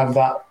doesn't have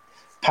that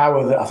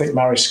power that I think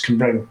Maris can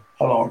bring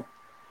along.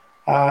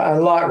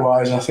 And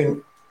likewise, I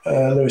think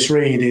Lewis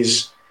Reed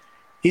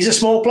he's a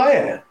small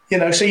player, you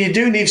know, so you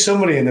do need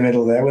somebody in the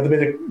middle there with a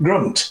bit of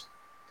grunt.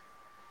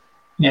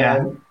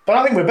 Yeah. But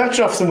I think we're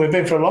better off than we've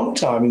been for a long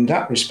time in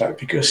that respect,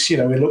 because, you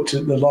know, we looked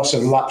at the loss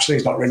of Lapsley.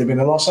 It's not really been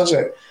a loss, has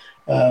it?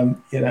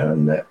 You know,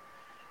 and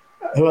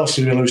who else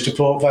did we lose to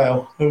Port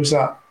Vale? Who was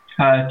that?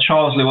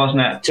 Charlesley,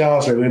 wasn't it?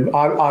 Charlesley.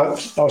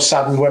 I was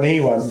saddened when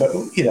he went, but,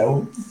 you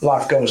know,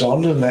 life goes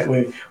on, doesn't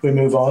it? We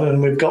move on,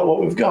 and we've got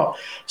what we've got.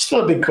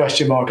 Still a big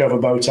question mark over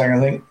Boateng, I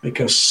think,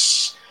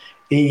 because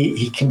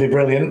he can be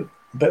brilliant,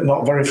 but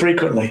not very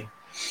frequently.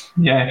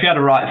 Yeah, if he had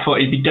a right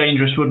foot, he'd be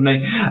dangerous, wouldn't he?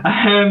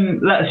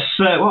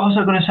 What was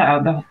I going to say?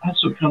 I had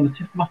something on the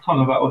tip of my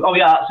tongue about. Oh,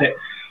 yeah, that's it.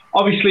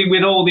 Obviously,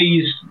 with all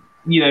these,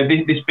 you know,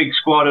 this big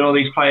squad and all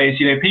these players,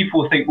 you know,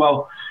 people think,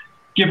 well,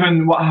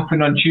 given what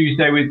happened on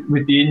Tuesday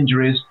with the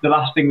injuries, the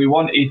last thing we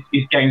want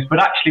is games.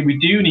 But actually, we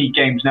do need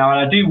games now. And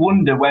I do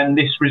wonder when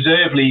this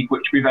reserve league,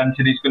 which we've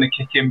entered, is going to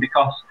kick in,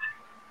 because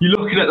you're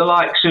looking at the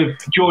likes of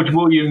George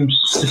Williams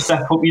to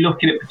step up. You're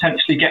looking at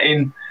potentially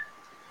getting,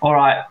 all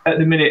right, at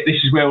the minute,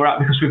 this is where we're at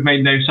because we've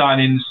made no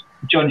signings.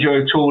 John Joe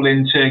O'Toole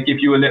in to give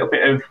you a little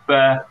bit of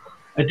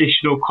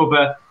additional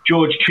cover.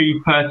 George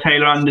Cooper,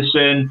 Taylor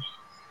Anderson,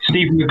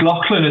 Stephen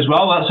McLaughlin as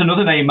well. That's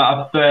another name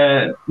that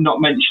I've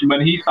not mentioned when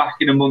he's back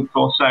in a month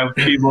or so,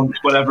 2 months,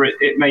 whatever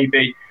it may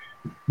be.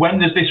 When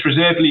does this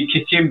reserve league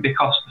kick in?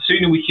 Because the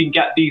sooner we can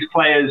get these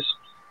players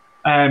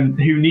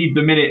who need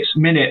the minutes,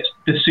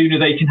 the sooner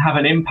they can have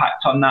an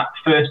impact on that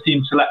first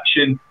team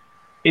selection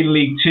in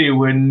League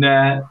Two and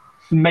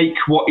make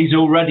what is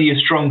already a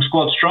strong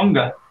squad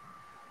stronger.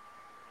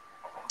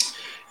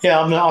 Yeah,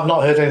 I've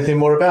not heard anything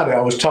more about it.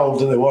 I was told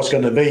that there was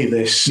going to be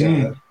this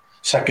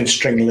second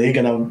string league,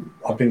 and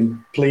I've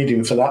been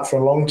pleading for that for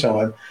a long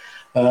time,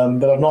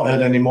 but I've not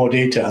heard any more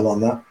detail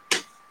on that.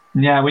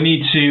 Yeah, we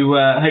need to,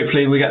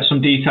 hopefully we get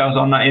some details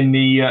on that in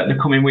the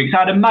coming weeks.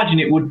 I'd imagine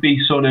it would be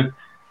sort of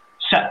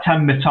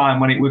September time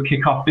when it would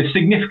kick off. There's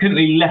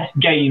significantly less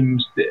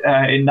games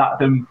in that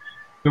than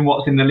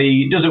what's in the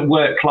league. It doesn't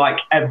work like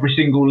every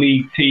single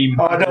league team.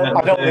 I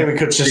don't think we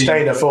could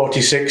sustain a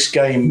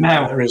 46-game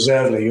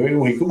reserve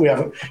league. We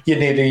haven't. You'd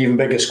need an even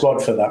bigger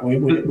squad for that.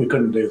 We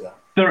couldn't do that.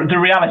 The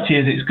reality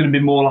is it's going to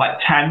be more like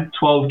 10,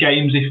 12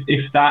 games,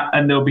 if that,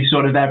 and they'll be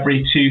sort of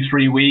every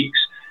 2-3 weeks.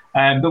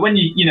 But when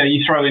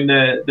you throw in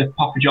the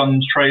Papa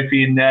John's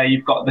Trophy in there,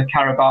 you've got the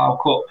Carabao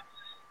Cup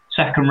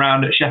second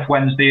round at Sheff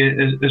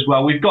Wednesday as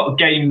well. We've got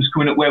games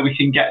coming up where we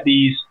can get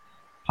these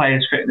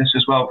players' fitness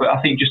as well. But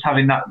I think just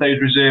having those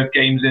reserve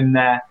games in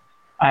there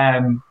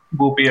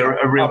will be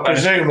a real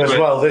benefit. I presume as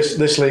well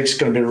this league's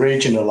going to be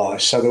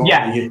regionalised, so there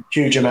won't be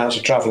huge amounts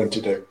of travelling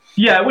to do.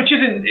 Yeah, which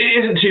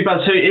isn't too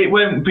bad. So it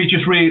won't be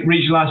just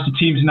regionalised to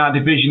teams in our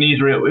division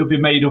either. It'll be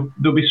made up.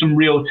 There'll be some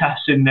real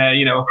tests in there,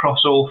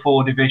 across all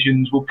 4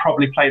 divisions. We'll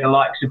probably play the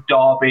likes of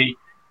Derby,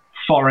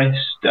 Forest,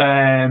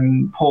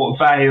 Port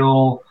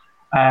Vale,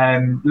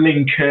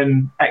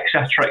 Lincoln,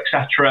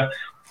 etc.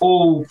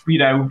 All,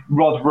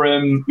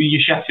 Rotherham,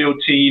 your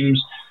Sheffield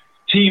teams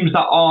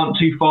that aren't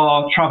too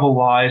far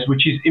travel-wise,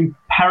 which is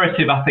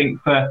imperative, I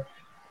think, for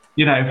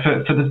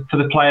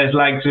the players'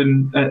 legs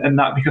and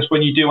that, because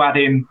when you do add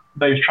in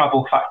those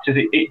travel factors,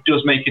 it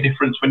does make a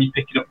difference when you're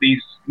picking up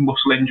these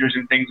muscle injuries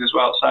and things as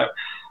well. So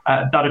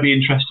that'll be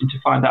interesting to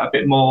find out a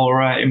bit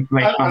more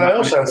information on that. And I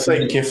also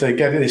think if they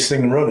get this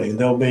thing running,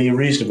 they'll be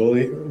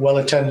reasonably well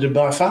attended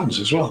by fans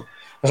as well.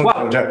 As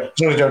long as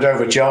they don't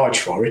overcharge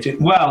for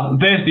it. Well,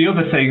 there's the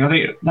other thing. I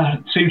think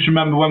I seem to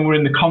remember when we were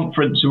in the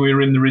conference and we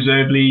were in the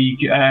reserve league,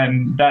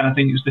 then I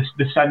think it was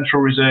the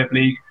Central Reserve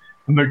League,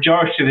 the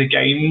majority of the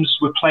games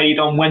were played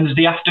on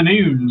Wednesday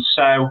afternoons.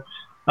 So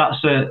that's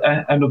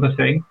another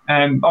thing.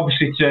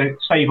 Obviously, to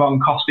save on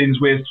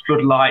costings with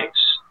floodlights,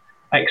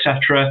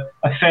 etc.,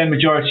 a fair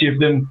majority of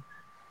them,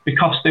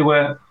 because they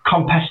were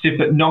competitive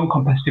but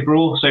non-competitive, were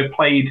also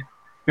played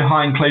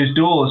behind closed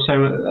doors,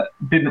 so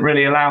didn't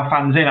really allow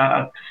fans in.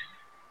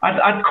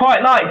 I'd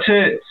quite like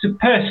to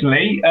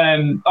personally,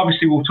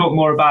 obviously we'll talk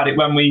more about it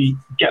when we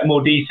get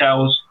more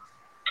details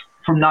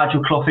from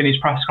Nigel Clough in his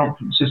press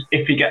conferences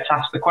if he gets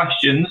asked the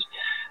questions.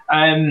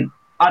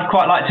 I'd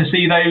quite like to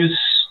see those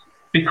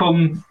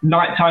become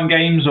nighttime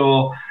games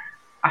or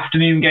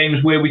afternoon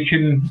games where we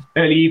can,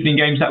 early evening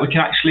games that we can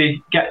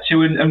actually get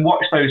to and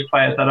watch those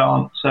players that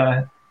aren't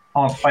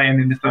playing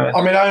in the first.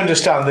 I mean, I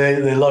understand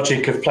the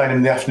logic of playing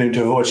in the afternoon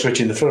to avoid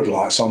switching the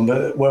floodlights on,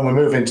 but when we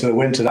move into the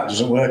winter, that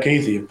doesn't work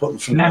either. You put the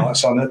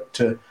floodlights on at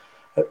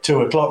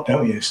 2 o'clock,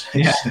 don't you?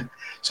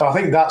 So I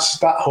think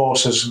that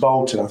horse has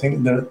bolted. I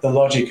think the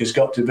logic has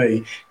got to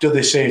be, do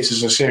they see it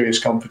as a serious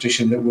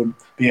competition that would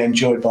be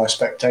enjoyed by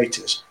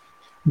spectators?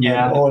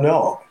 Or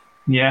not?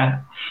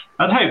 Yeah.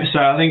 I'd hope so.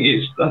 I think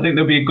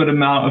there'll be a good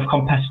amount of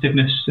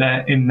competitiveness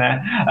in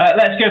there.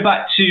 Let's go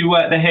back to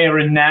the here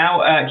and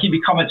now. Keep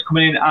your comments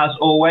coming in as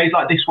always,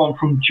 like this one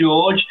from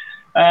George.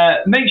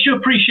 Makes you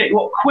appreciate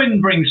what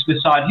Quinn brings to the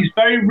side. He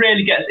very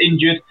rarely gets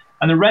injured,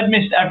 and the red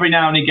mist every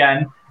now and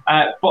again.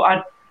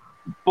 But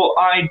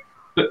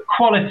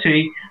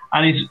quality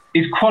and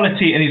his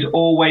quality and he's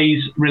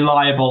always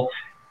reliable.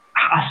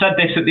 I said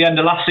this at the end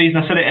of last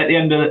season. I said it at the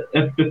end of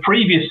the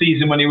previous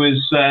season when he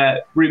was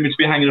rumoured to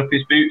be hanging up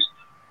his boots.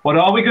 What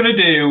are we going to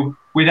do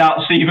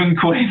without Stephen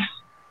Quinn?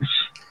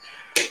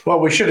 Well,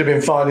 we should have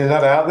been finding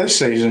that out this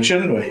season,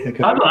 shouldn't we?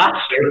 At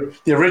last.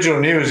 The original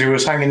news, he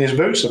was hanging his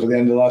boots up at the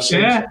end of last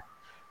season. Yeah.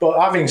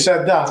 But having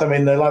said that, I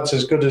mean, the lad's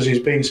as good as he's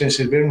been since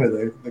he's been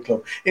with the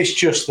club. It's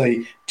just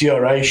the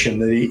duration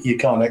that you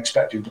can't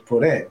expect him to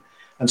put in.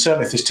 And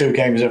certainly if there's 2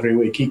 games every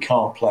week, he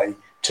can't play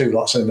 2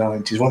 lots of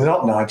 90s. Well, they're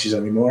not 90s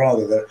anymore, are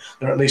they?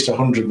 They're at least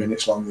 100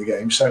 minutes long, the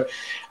game.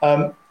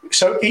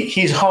 So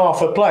he's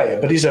half a player,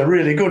 but he's a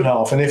really good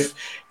half. And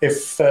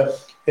if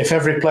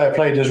every player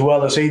played as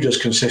well as he does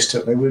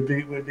consistently,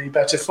 we'd be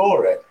better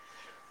for it.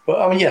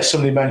 But I mean, yes,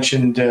 somebody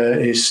mentioned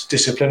his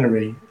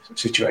disciplinary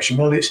situation.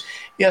 Well,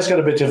 he has got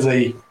a bit of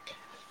the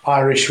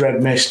Irish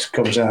red mist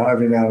comes out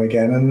every now and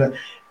again,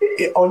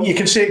 and you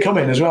can see it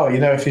coming as well.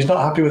 If he's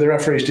not happy with the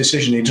referee's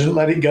decision, he doesn't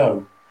let it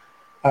go.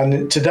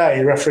 And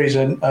today, referees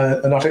are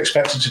not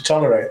expected to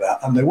tolerate that,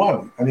 and they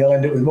won't. And he'll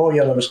end up with more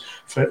yellows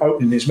for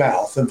opening his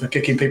mouth than for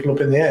kicking people up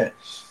in the air.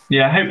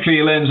 Yeah, hopefully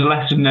he learns a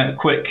lesson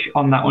quick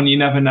on that one. You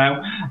never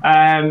know.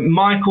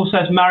 Michael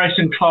says Maris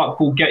and Clark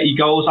will get you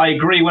goals. I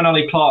agree when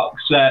Ollie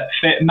Clark's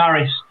fit.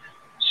 Maris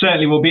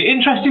certainly will be.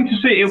 Interesting to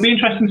see. It'll be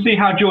interesting to see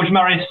how George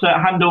Maris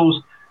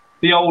handles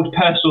the old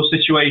personal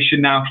situation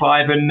now,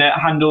 Clive, and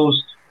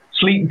handles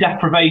sleep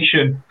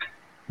deprivation.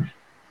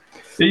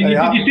 Did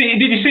you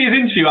see his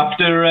interview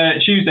after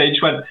Tuesday? He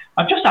just went,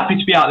 "I'm just happy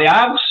to be out of the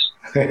house."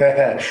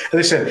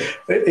 Listen,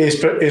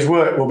 his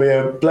work will be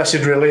a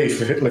blessed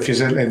relief if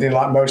he's anything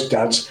like most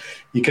dads.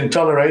 You can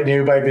tolerate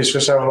new babies for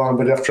so long,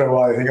 but after a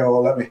while you think,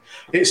 "Oh, well,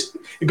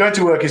 going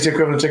to work is the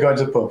equivalent to going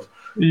to the pub."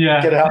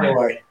 Yeah, get out of the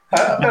way.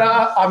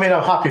 I mean,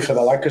 I'm happy for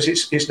that, like, because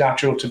it's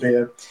natural to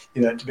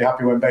be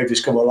happy when babies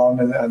come along,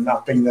 and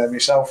I've been there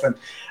myself, and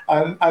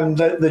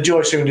the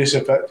joy soon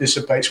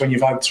dissipates when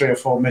you've had 3 or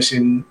 4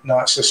 missing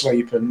nights of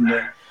sleep, and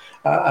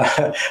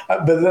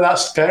but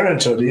that's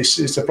parenthood.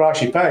 It's the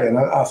price you pay, and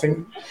I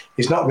think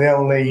he's not the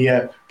only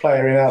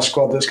player in our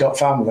squad that's got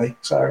family.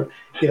 So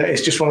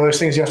it's just one of those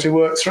things you have to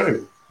work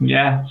through.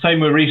 Yeah, same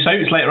with Reece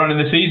Oates later on in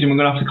the season. We're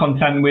going to have to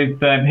contend with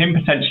him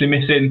potentially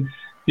missing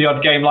the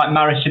odd game like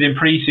Maris did in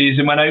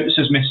pre-season. When Oates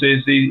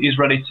misses, he's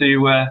ready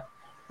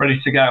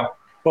to go.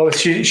 Well,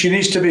 she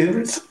needs to be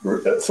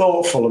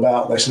thoughtful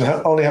about this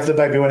and only have the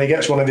baby when he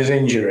gets one of his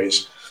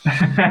injuries.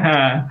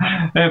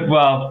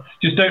 Well,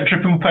 just don't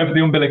trip him up over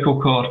the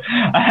umbilical cord.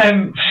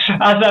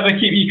 As ever,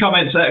 keep your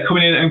comments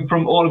coming in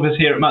from all of us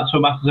here at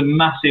Mansfield Matters. A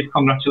massive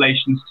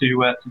congratulations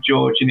to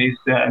George and his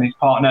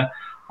partner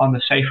on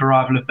the safe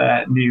arrival of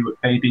their new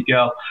baby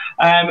girl.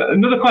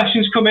 Another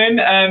question's come in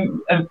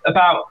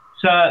about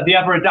the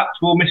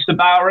ever-adaptable Mr.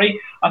 Bowery.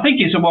 I think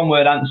it's a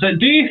one-word answer.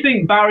 Do you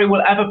think Bowery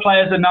will ever play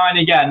as a 9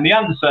 again? The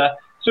answer,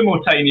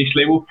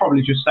 simultaneously, we'll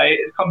probably just say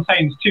it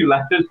contains 2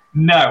 letters.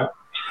 No.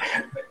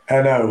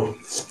 No.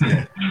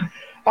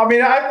 I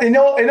mean, in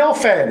all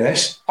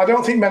fairness, I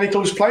don't think many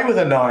clubs play with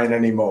a 9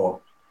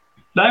 anymore.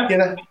 No?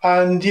 Not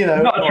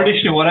a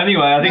traditional one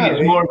anyway. I think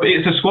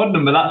it's a squad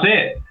number, that's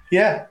it.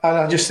 Yeah, and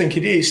I just think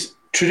it is.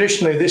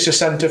 Traditionally, it's a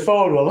centre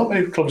forward. Well, not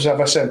many clubs have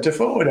a centre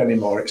forward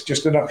anymore. It's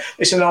just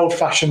it's an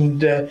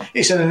old-fashioned.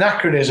 It's an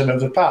anachronism of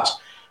the past.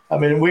 I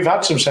mean, we've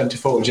had some centre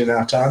forwards in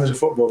our time as a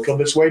football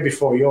club. It's way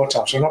before your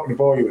time, so I'm not going to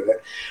bore you with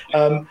it.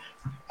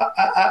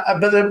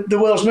 But the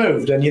world's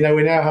moved, and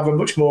we now have a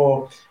much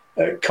more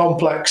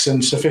complex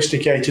and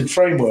sophisticated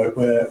framework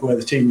where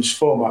the team's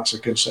formats are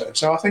concerned.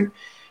 So I think,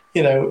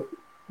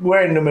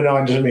 wearing number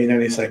 9 doesn't mean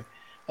anything,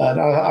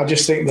 and I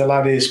just think the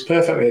lad is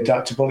perfectly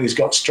adaptable. He's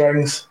got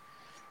strength.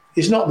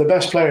 He's not the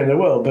best player in the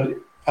world,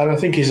 and I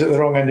think he's at the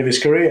wrong end of his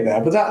career now.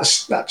 But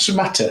that doesn't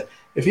matter.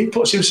 If he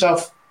puts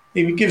himself,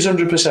 if he gives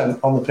 100%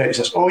 on the pitch,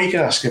 that's all you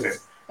can ask of him.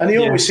 And he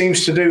always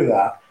seems to do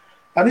that.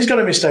 And he's got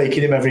a mistake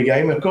in him every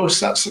game. Of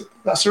course, that's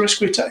the risk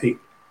we take.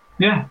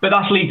 Yeah, but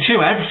that's League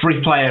Two.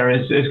 Every player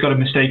has got a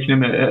mistake in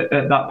him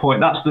at that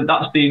point. That's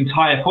the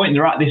entire point.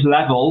 They're at this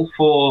level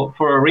for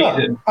a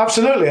reason. Oh,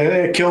 absolutely.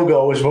 And a kill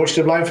goal was much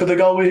to blame for the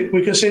goal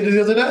we conceded the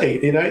other day.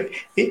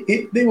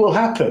 It will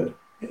happen.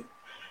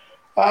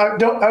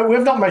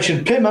 We've not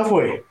mentioned Pim, have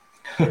we?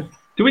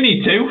 Do we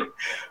need to?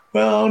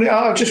 Well,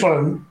 I just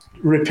want to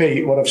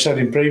repeat what I've said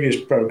in previous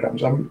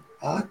programmes.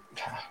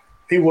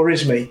 He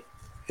worries me.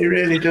 He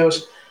really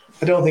does.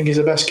 I don't think he's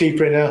the best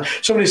keeper in our...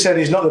 Somebody said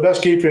he's not the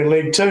best keeper in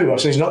League Two. I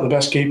said he's not the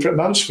best keeper at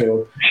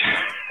Mansfield.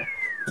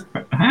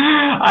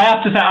 I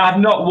have to say, I have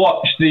not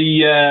watched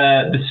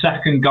the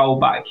second goal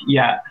back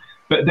yet,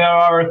 but there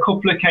are a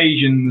couple of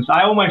occasions.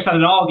 I almost had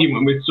an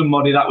argument with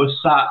somebody that was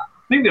sat...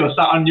 I think they were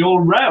sat on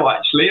your row,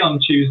 actually, on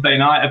Tuesday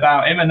night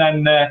about him, and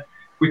then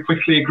we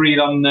quickly agreed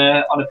on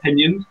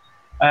opinions.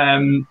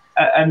 And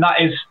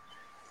that is,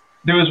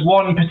 there was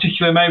one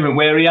particular moment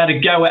where he had a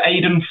go at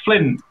Aidan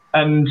Flint,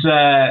 and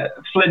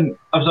Flint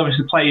has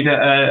obviously played at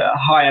a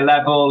higher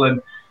level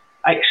and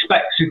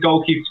expects a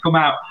goalkeeper to come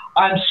out.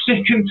 I'm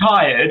sick and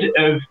tired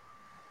of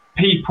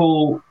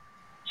people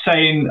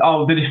saying,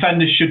 oh, the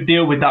defenders should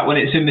deal with that when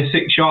it's in the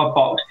 6-yard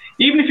box.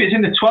 Even if it's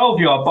in the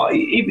 12-yard box,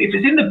 if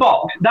it's in the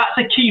box, that's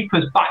a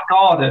keeper's back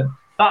garden.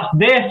 That's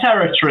their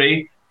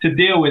territory to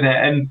deal with it.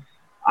 And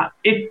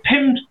if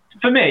Pim,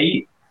 for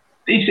me,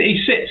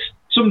 he sits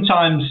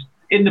sometimes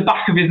in the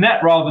back of his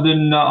net rather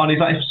than on his...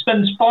 He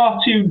spends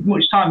far too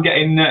much time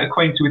getting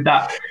acquainted with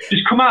that.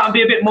 Just come out and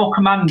be a bit more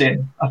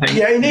commanding, I think.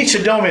 Yeah, he needs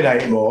to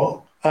dominate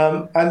more.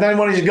 And then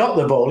when he's got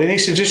the ball, he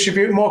needs to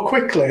distribute more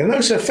quickly. And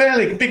those are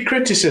fairly big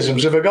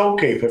criticisms of a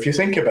goalkeeper, if you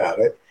think about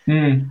it.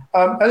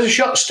 As a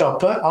shot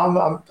stopper,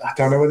 I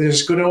don't know whether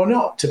he's good or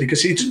not,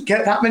 because he doesn't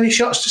get that many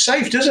shots to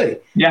save, does he?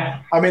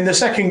 Yeah. I mean, the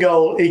second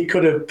goal, he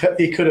could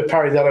have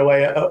parried that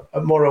away,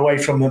 more away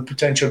from the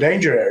potential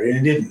danger area,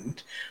 and he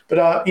didn't.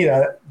 But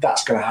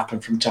that's going to happen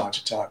from time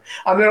to time.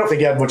 And I don't think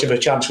he had much of a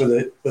chance with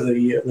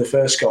the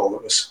first goal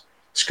that was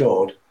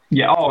scored.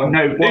 Yeah, oh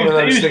no,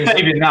 who's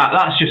saving that?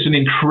 That's just an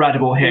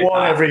incredible hit.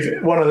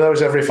 One of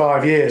those every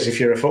 5 years if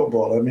you're a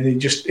footballer. I mean,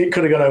 it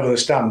could have gone over the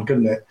stand,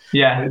 couldn't it?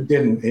 Yeah. It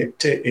didn't.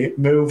 It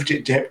moved,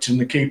 it dipped, and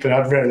the keeper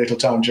had very little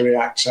time to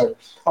react. So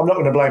I'm not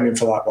going to blame him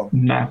for that one.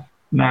 No.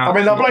 I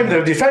mean, I'll blame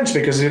the defence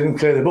because they didn't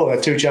clear the ball. They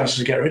had 2 chances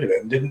to get rid of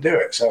it and didn't do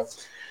it. So,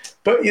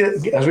 but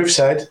as we've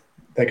said,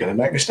 they're going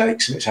to make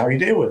mistakes, and it's how you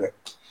deal with it.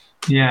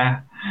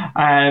 Yeah.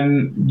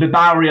 The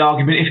Bowery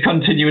argument is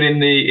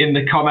continuing in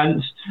the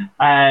comments.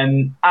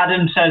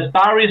 Adam says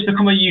Bowery has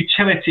become a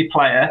utility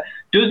player.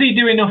 Does he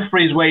do enough for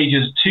his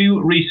wages?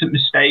 2 recent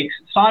mistakes.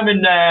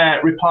 Simon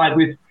replied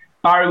with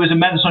Barry was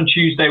immense on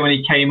Tuesday when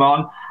he came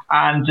on,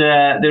 and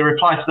the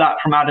reply to that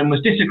from Adam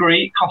was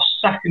disagree. Cost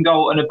second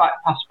goal and a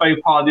back pass faux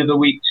pas the other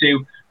week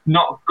too.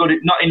 Not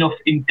enough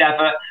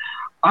endeavour.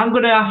 I'm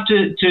going to have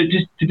to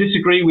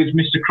disagree with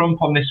Mr.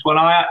 Crump on this one.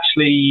 I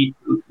actually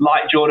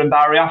like Jordan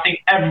Bowery. I think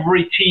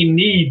every team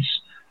needs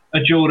a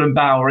Jordan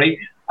Bowery,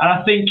 and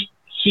I think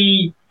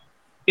he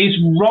is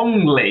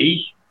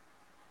wrongly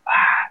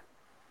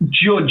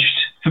judged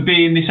for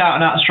being this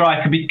out-and-out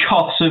striker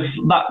because of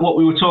that. What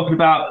we were talking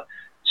about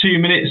 2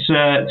 minutes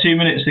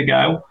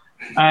ago,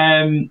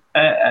 and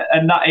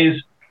that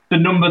is the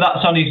number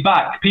that's on his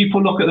back.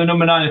 People look at the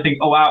number 9 and think,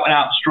 oh,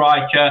 out-and-out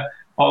striker,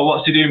 or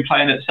what's he doing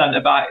playing at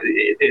centre-back?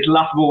 It's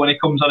laughable when he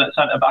comes on at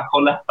centre-back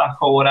or left-back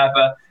or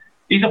whatever.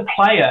 He's a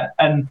player,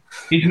 and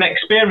he's an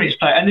experienced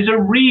player, and there's a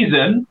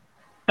reason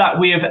that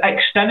we have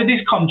extended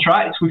his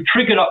contract, we've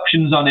triggered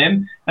options on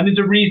him, and there's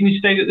a reason he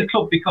stayed at the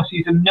club, because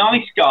he's a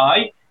nice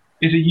guy,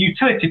 he's a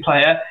utility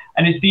player,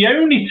 and is the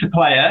only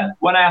player,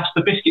 when I asked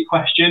the biscuit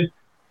question,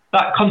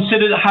 that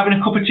considered having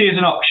a cup of tea as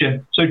an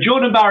option. So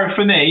Jordan Barry,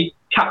 for me,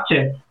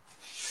 captain.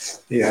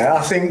 Yeah,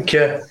 I think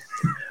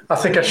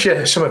I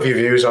share some of your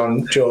views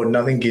on Jordan.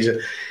 I think he's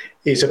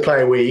a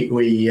player we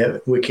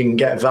can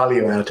get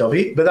value out of.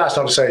 But that's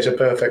not to say he's a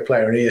perfect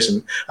player, and he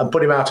isn't. And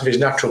put him out of his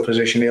natural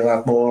position, he'll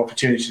have more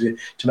opportunity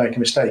to make a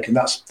mistake, and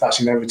that's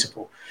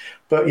inevitable.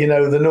 But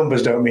the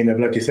numbers don't mean a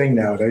bloody thing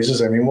nowadays,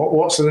 does it? I mean,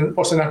 what's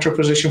the natural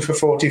position for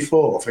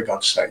 44? For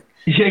God's sake!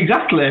 Yeah,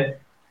 exactly.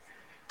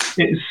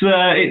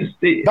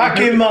 It's back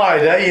in my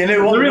day, you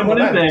knew what the number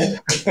meant.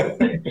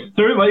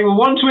 There were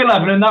 1 to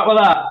 11, and that was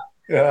that.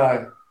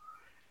 Yeah.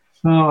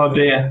 Oh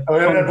dear. We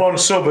had one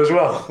sub as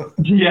well.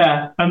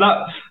 Yeah,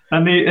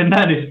 even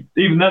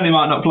then they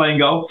might not play in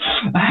goal.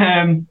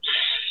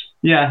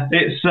 Yeah,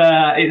 it's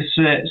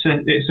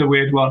a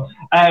weird one.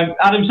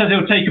 Adam says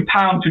he'll take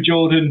 £1 for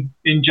Jordan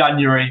in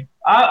January.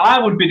 I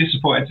would be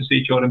disappointed to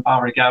see Jordan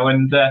Bowery go,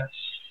 and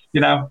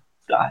I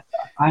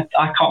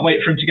can't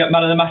wait for him to get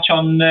man of the match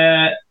on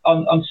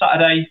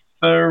Saturday.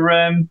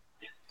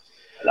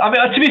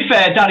 To be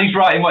fair, Daddy's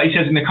right in what he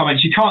says in the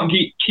comments. You can't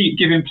keep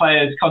giving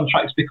players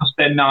contracts because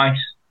they're nice.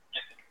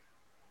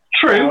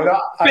 True,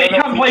 but he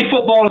can play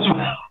football as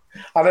well.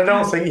 And I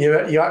don't think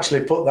you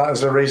actually put that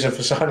as a reason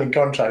for signing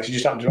contracts. You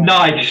just have to.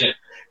 Nice.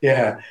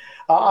 Yeah.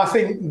 I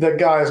think the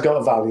guy has got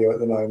a value at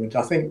the moment.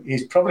 I think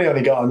he's probably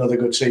only got another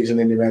good season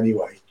in him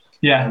anyway.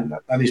 Yeah.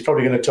 And he's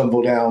probably going to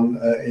tumble down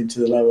into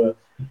the lower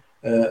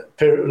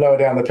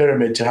down the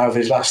pyramid to have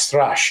his last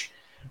thrash.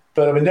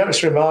 But I mean,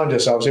 let's remind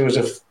ourselves, he was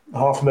a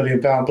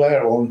 £500,000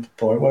 player at one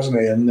point, wasn't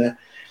he? And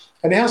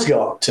he has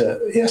got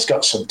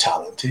some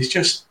talent. He's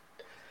just,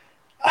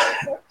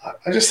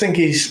 I just think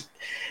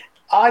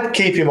I'd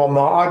keep him on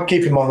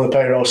the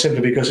payroll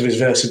simply because of his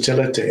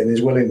versatility and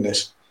his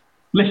willingness.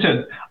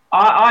 Listen,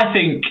 I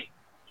think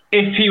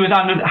if he was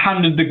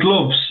handed the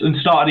gloves and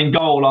started in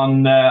goal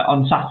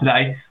on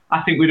Saturday,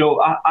 I think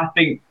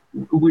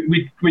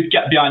we'd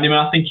get behind him, and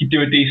I think he'd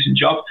do a decent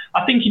job.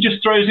 I think he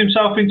just throws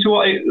himself into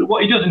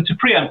what he does. And to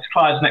preempt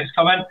Clive's next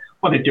comment,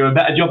 well, they'd do a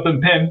better job than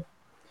Pim.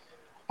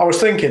 I was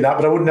thinking that,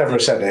 but I would never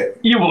have said it.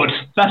 You would.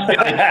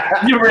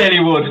 You really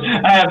would.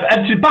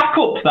 And to back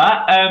up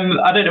that,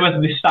 I don't know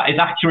whether this stat is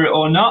accurate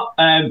or not,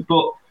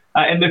 but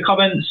in the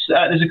comments,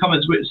 there's a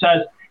comment which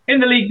says, in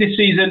the league this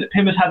season,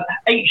 Pim has had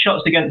 8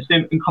 shots against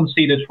him and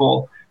conceded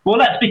 4. Well,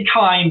 let's be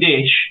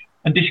kind-ish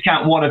and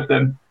discount one of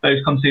them,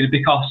 those conceded,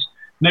 because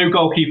no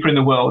goalkeeper in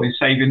the world is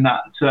saving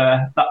that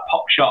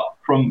pop shot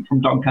from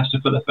Doncaster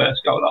for the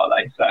first goal, are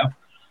they? So,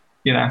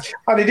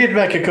 And he did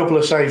make a couple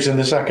of saves in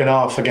the second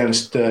half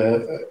against,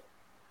 the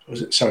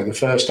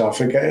first half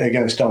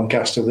against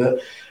Doncaster.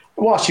 That,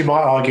 whilst you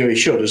might argue he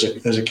should as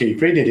a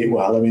keeper, he did it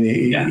well. I mean,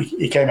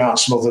 he came out,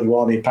 smothered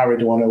one, he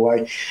parried one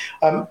away.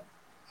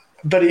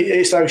 But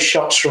it's those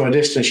shots from a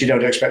distance you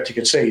don't expect to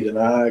concede, and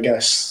I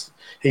guess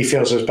he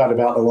feels as bad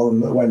about the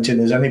one that went in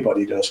as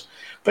anybody does.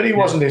 But it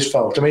wasn't his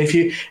fault. I mean, if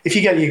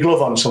you get your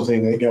glove on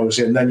something that goes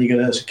in, then you're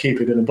as a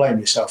keeper, going to blame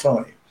yourself,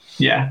 aren't you?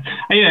 Yeah,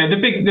 and, the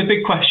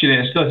big question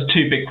is, there's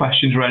 2 big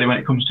questions really when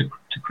it comes to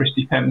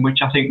Christy Pim,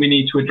 which I think we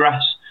need to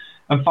address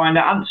and find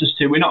out answers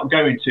to. We're not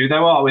going to,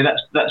 though, are we?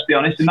 Let's be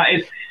honest. And that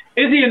is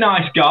he a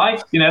nice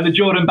guy? The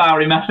Jordan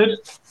Bowery method.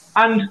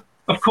 And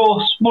of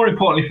course, more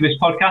importantly for this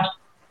podcast,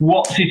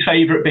 what's his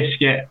favourite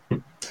biscuit?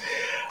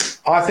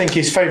 I think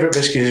his favourite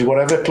biscuit is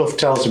whatever Clough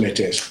tells him it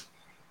is.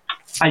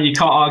 And you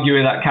can't argue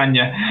with that, can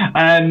you?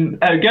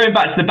 Going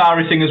back to the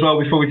Bowery thing as well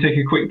before we take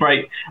a quick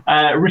break,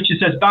 Richard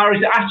says,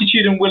 Bowery's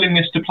attitude and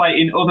willingness to play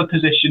in other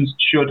positions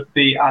should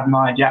be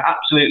admired. Yeah,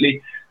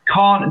 absolutely.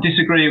 Can't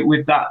disagree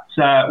with that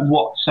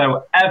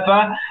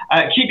whatsoever.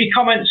 Keep your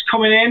comments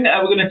coming in.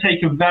 We're going to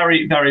take a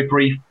very, very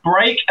brief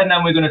break, and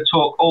then we're going to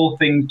talk all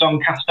things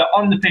Doncaster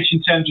on the pitch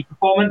in terms of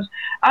performance,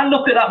 and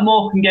look at that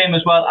Morecambe game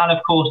as well, and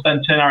of course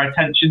then turn our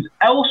attentions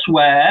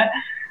elsewhere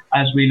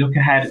as we look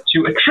ahead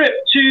to a trip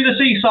to the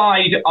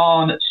seaside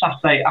on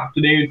Saturday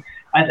afternoon,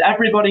 as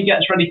everybody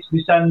gets ready to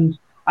descend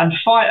and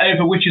fight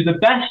over which is the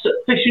best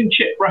fish and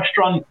chip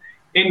restaurant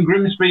in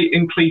Grimsby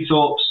and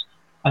Cleethorpes.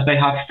 as they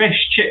have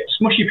fish, chips,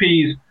 mushy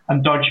peas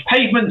and dodge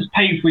pavements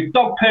paved with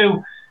dog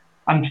poo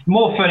and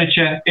more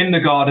furniture in the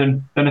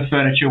garden than a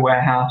furniture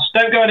warehouse.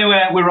 Don't go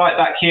anywhere, we're right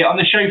back here on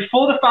the show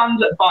for the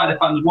fans, by the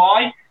fans.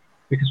 Why?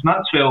 Because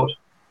Mansfield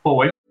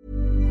always.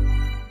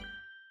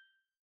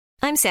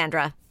 I'm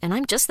Sandra, and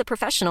I'm just the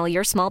professional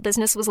your small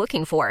business was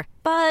looking for.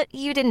 But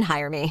you didn't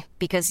hire me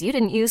because you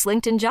didn't use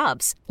LinkedIn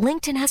Jobs.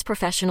 LinkedIn has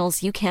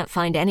professionals you can't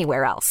find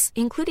anywhere else,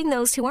 including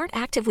those who aren't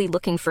actively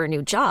looking for a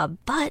new job,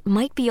 but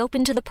might be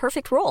open to the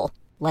perfect role,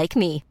 like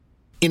me.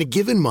 In a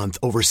given month,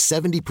 over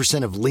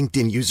 70% of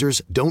LinkedIn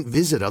users don't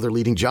visit other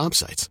leading job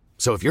sites.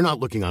 So if you're not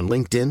looking on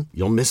LinkedIn,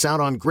 you'll miss out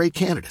on great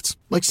candidates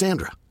like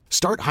Sandra.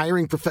 Start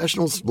hiring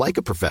professionals like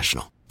a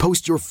professional.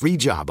 Post your free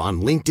job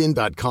on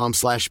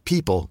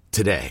linkedin.com/people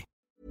today.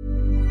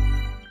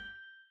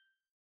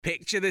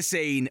 Picture the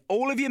scene.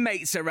 All of your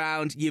mates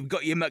around, you've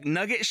got your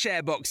McNugget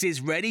share boxes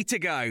ready to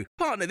go.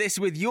 Partner this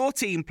with your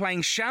team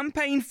playing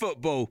champagne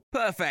football.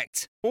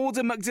 Perfect.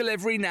 Order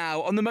McDelivery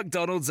now on the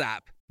McDonald's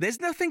app. There's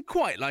nothing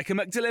quite like a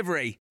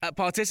McDelivery. At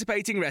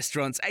participating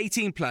restaurants,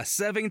 18 plus,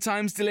 serving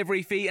times,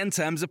 delivery fee and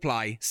terms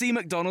apply. See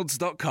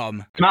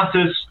mcdonalds.com.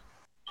 Matters.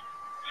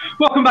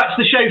 Welcome back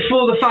to the show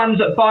for the fans,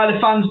 by the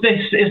fans.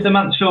 This is the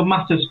Mansfield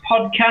Matters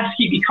podcast.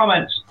 Keep your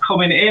comments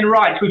coming in.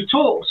 Right, we've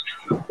talked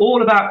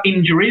all about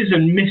injuries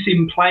and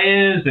missing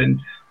players and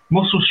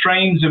muscle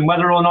strains and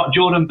whether or not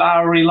Jordan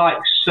Bowery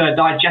likes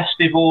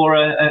digestive or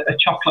a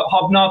chocolate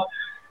hobnob.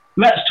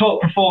 Let's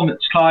talk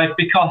performance, Clive,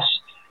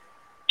 because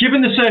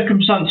given the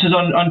circumstances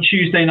on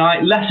Tuesday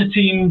night, lesser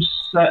teams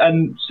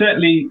and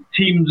certainly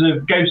teams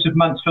of Ghosts of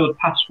Mansfield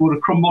past would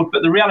have crumbled,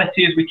 but the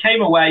reality is we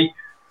came away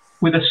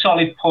with a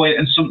solid point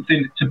and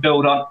something to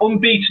build on.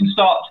 Unbeaten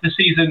start to the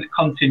season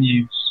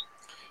continues.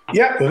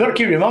 Yeah, we've got to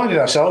keep reminding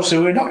ourselves that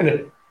we're not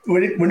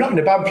in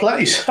a bad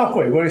place, are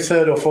we? We're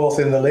third or fourth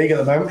in the league at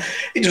the moment.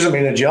 It doesn't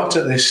mean a jot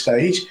at this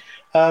stage,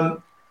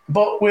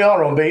 but we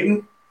are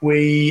unbeaten.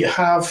 We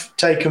have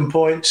taken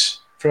points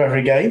from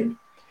every game.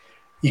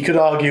 You could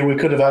argue we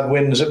could have had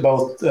wins at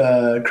both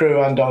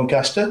Crewe and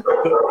Doncaster,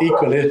 but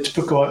equally,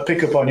 to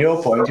pick up on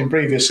your point, in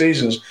previous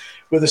seasons,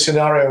 with the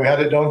scenario we had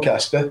at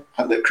Doncaster,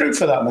 and at Crewe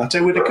for that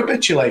matter, we'd have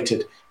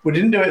capitulated. We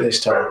didn't do it this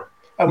time.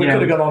 And we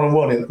could have gone on and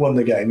won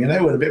the game,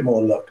 with a bit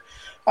more luck.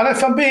 And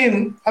if I'm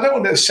I don't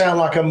want it to sound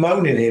like I'm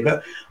moaning here,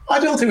 but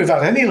I don't think we've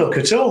had any luck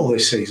at all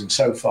this season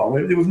so far.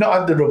 We've not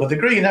had the rub of the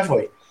green, have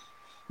we?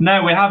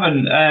 No, we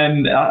haven't.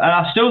 And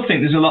I still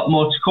think there's a lot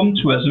more to come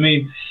to us. I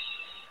mean,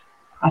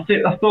 I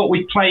thought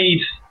we played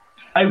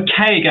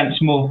okay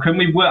against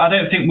Morecambe. I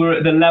don't think we're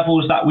at the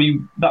levels that we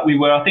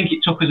were. I think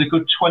it took us a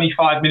good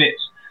 25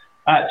 minutes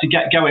to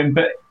get going,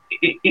 but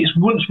it's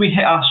once we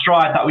hit our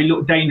stride that we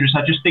look dangerous.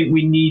 I just think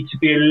we need to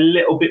be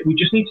we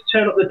just need to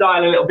turn up the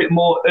dial a little bit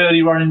more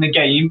earlier on in the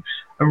game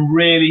and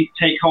really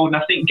take hold.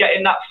 And I think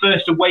getting that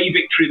first away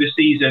victory of the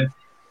season,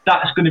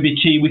 that's going to be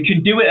key. We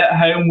can do it at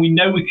home. We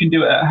know we can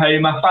do it at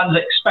home. Our fans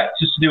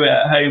expect us to do it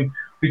at home.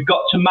 We've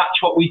got to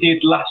match what we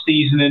did last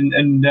season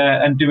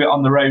and do it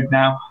on the road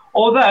now.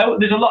 Although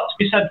there's a lot to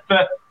be said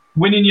for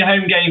winning your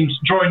home games,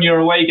 drawing your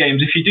away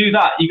games. If you do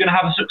that, you're going to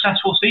have a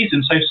successful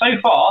season. So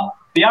far,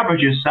 the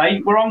averages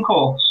say we're on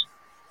course.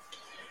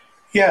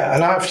 Yeah,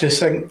 and I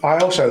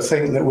also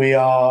think that we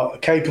are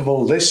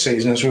capable this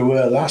season, as we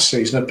were last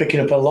season, of picking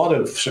up a lot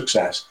of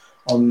success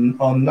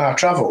on our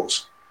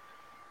travels.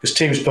 Because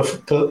teams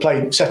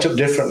play set up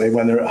differently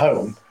when they're at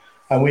home.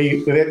 And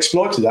we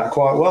exploited that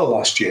quite well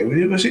last year.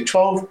 Was it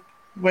 12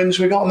 wins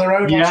we got on the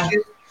road last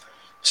year?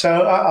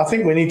 So I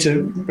think we need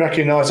to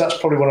recognise that's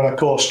probably one of our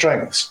core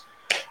strengths.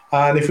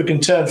 And if we can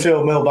turn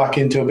Phil Mill back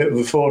into a bit of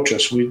a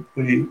fortress, we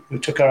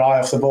took our eye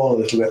off the ball a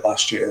little bit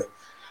last year.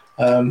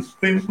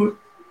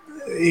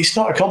 It's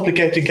not a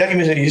complicated game,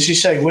 is it? As you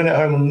say, win at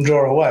home and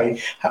draw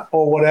away,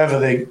 or whatever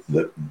the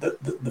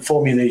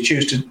formula you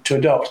choose to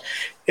adopt.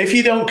 If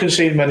you don't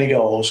concede many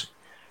goals,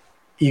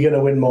 you're going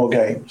to win more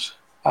games.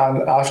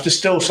 And I have to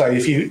still say,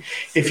 if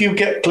you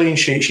get clean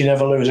sheets, you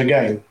never lose a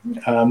game.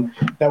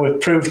 Now, we've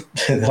proved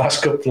in the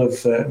last couple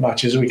of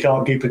matches we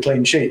can't keep a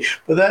clean sheet.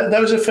 But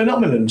those are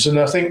phenomenons. And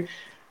I think,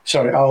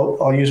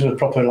 I'll use the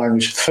proper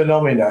language,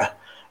 phenomena.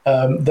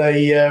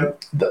 You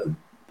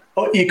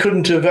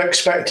couldn't have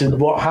expected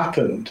what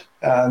happened.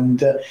 And,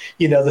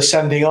 the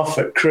sending off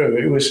at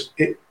Crewe,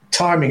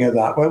 timing of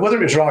that, whether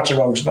it was right or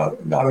wrong, it's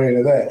not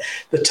really there.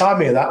 The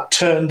timing of that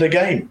turned the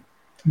game.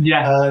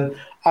 Yeah.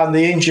 And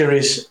the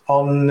injuries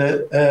on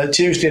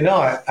Tuesday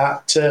night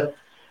at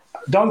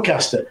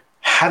Doncaster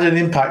had an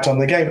impact on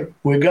the game.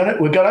 We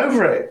got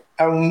over it,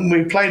 and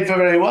we played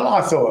very well,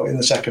 I thought, in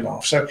the second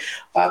half. So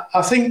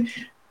I think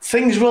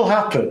things will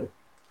happen,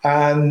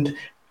 and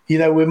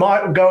we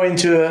might go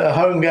into a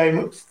home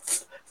game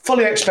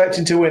fully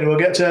expecting to win, and we'll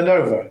get turned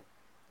over.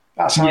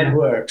 That's how it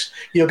works.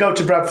 You'll go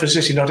to Bradford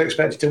City not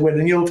expecting to win,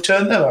 and you'll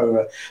turn them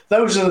over.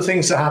 Those are the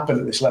things that happen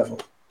at this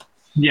level.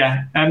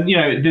 Yeah, and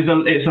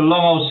it's a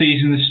long old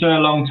season. There's still a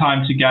long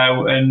time to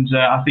go, and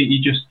I think you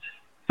just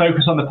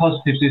focus on the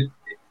positives.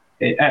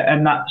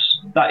 And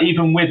that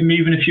even with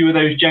moving a few of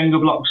those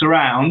Jenga blocks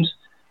around,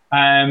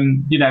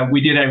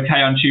 We did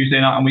okay on Tuesday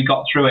night and we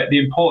got through it. The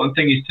important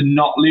thing is to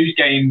not lose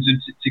games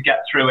and to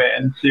get through it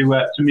and to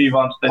move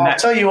on to the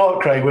next. I'll tell you what,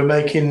 Craig, we're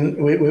making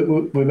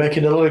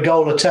a lot of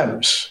goal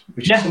attempts,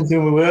 which is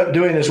something we weren't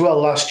doing as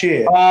well last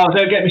year. Oh,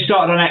 don't get me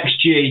started on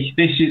XG.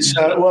 This is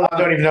I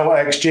don't even know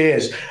what XG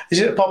is. Is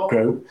it a pop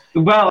group?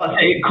 Well,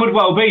 it could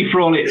well be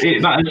for all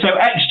it matters. So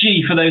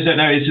XG, for those who don't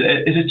know,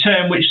 is a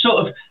term which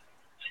sort of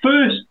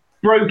first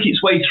broke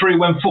its way through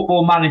when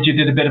Football Manager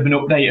did a bit of an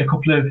update a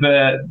couple of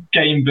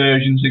game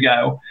versions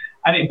ago.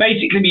 And it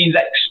basically means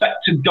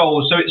expected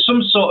goals. So it's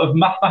some sort of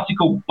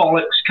mathematical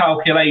bollocks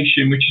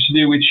calculation, which is to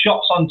do with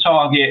shots on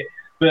target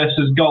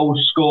versus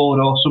goals scored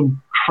or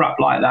some crap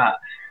like that.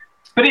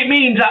 But it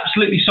means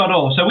absolutely sod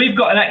all. So we've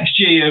got an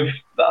XG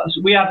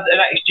we had an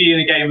XG in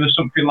a game of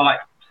something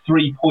like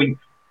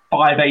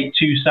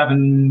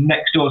 3.5827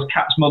 next door's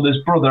cat's mother's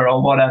brother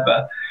or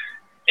whatever.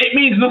 It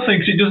means nothing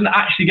because it doesn't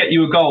actually get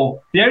you a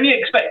goal. The only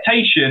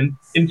expectation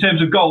in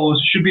terms of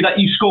goals should be that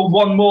you score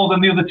one more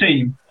than the other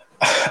team.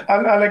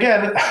 And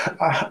again,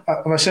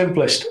 I'm a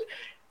simplist.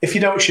 If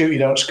you don't shoot, you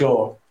don't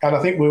score. And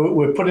I think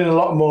we're putting a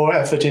lot more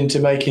effort into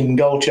making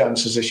goal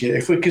chances this year.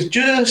 If we could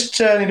just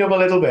turn it up a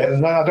little bit,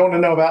 and I don't want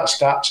to know about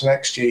stats and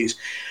XGs,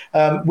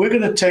 we're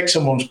going to take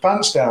someone's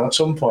pants down at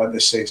some point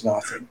this season, I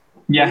think.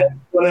 Yeah.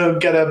 We're going to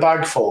get a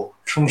bag full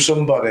from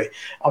somebody.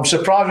 I'm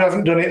surprised we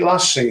haven't done it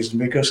last season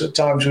because at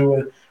times we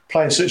were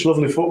playing such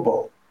lovely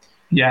football.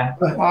 Yeah.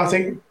 I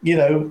think,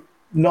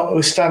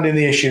 notwithstanding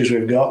the issues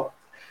we've got,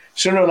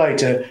 sooner or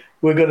later,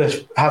 we're going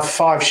to have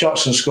 5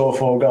 shots and score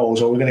 4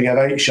 goals, or we're going to get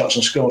 8 shots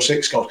and score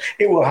 6 goals.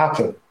 It will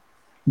happen.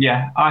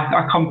 Yeah,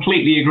 I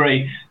completely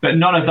agree. But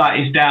none of that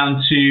is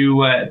down to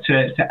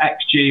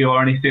XG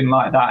or anything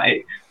like that.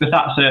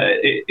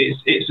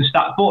 It's a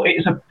stat, but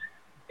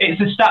it's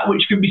a stat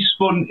which can be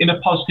spun in a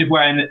positive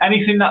way, and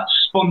anything that's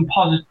spun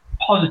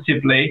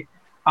positively,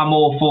 I'm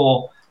all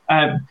for.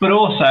 But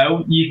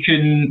also, you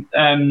can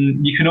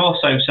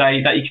also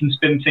say that you can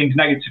spin things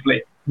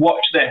negatively.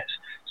 Watch this.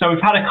 So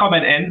we've had a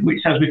comment in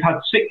which says we've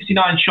had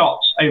 69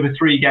 shots over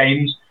 3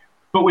 games,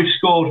 but we've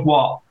scored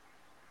what?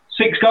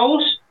 6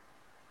 goals?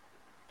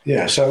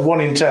 Yeah, so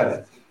 1 in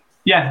 10.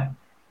 Yeah.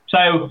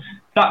 So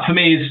that for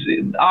me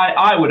is,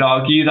 I would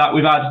argue that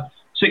we've had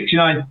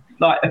 69.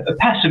 Like a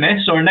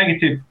pessimist or a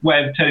negative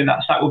way of turning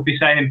that stat would be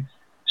saying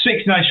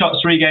 69 shots,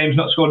 3 games,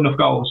 not scored enough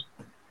goals.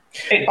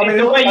 It's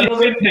the way you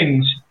win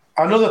things.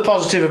 Another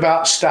positive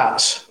about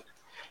stats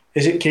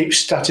is it keeps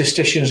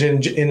statisticians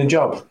in a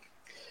job.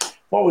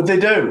 What would they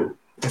do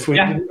if we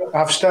didn't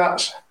have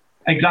stats?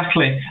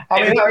 Exactly.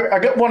 I mean, I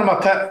got one of my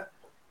pet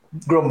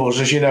grumbles,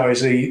 as you know, is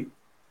the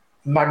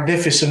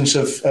magnificence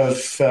of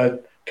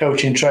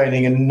coaching,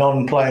 training, and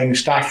non-playing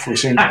staff we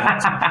seem to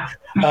have.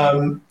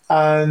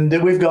 And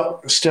we've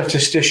got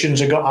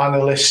statisticians, we've got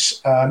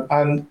analysts,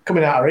 and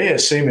coming out our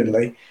ears,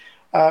 seemingly.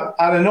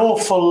 And an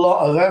awful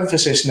lot of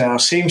emphasis now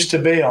seems to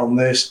be on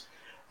this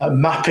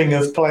mapping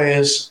of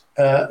players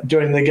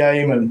during the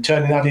game and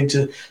turning that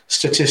into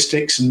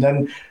statistics, and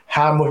then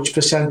how much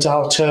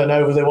percentile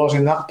turnover there was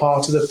in that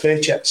part of the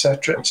pitch,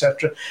 etc.,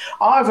 etc.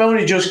 I've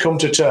only just come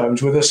to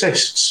terms with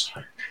assists.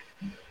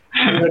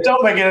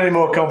 Don't make it any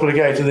more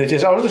complicated than it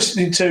is. I was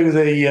listening to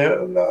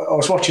I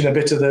was watching a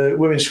bit of the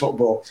women's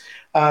football,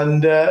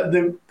 and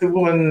the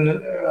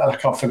woman, I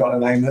can't forget her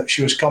name, that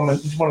she was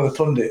commenting, one of the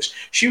pundits,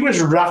 she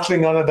was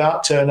rattling on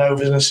about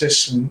turnovers and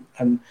assists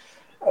and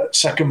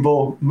second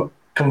ball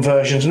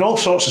conversions and all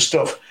sorts of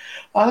stuff.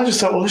 And I just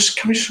thought, well,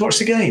 can we just watch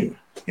the game?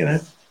 You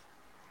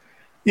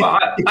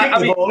kick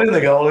the ball in the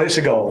goal, and it's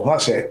a goal.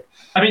 That's it.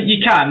 I mean,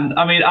 you can.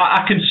 I mean,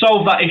 I can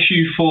solve that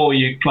issue for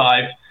you,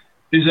 Clive.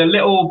 There's a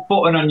little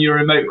button on your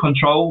remote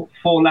control,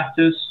 4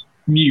 letters,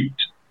 mute.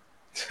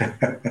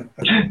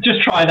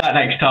 Just try that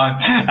next time.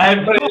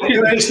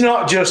 It's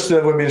not just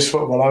the women's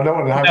football. I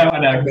don't want to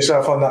hang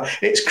myself on that.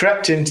 It's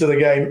crept into the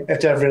game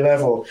at every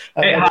level.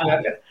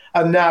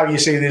 And now you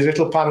see these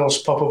little panels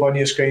pop up on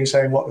your screen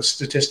saying what the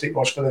statistic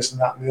was for this and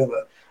that and the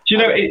other. Do you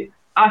know,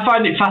 I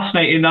find it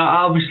fascinating that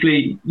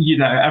obviously,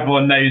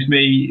 everyone knows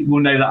me, will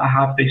know that I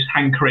have this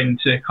hankering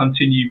to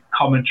continue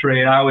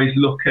commentary, and I always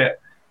look at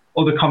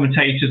other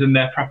commentators and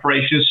their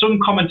preparations. Some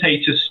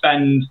commentators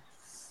spend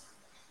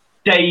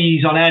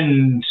days on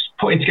end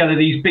putting together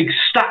these big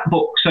stat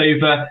books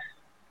over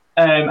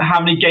how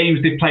many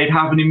games they've played,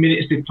 how many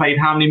minutes they've played,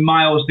 how many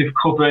miles they've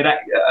covered,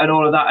 and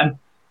all of that. And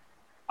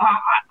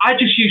I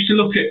just used to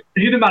look at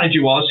who the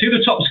manager was, who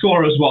the top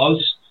scorers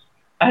was,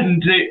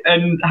 and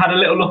had a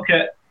little look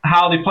at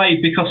how they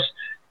played, because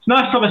it's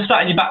nice to have a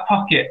stat in your back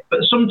pocket,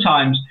 but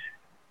sometimes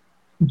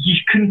you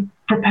can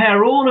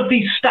prepare all of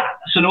these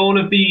stats and all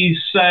of these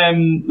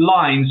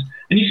lines,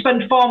 and you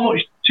spend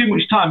too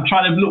much time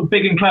trying to look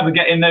big and clever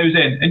getting those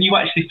in, and you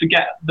actually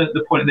forget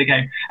the point of the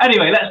game.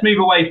 Anyway, let's move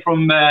away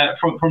from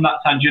that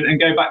tangent and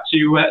go back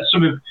to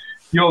some of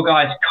your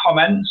guys'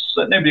 comments.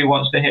 Nobody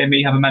wants to hear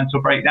me have a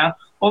mental breakdown,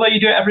 although you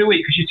do it every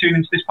week because you tune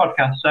into this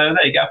podcast, so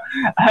there you go.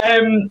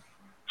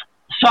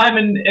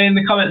 Simon in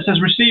the comments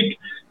says, received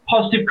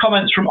positive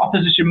comments from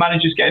opposition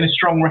managers getting a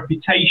strong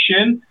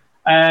reputation.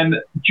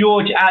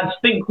 George adds,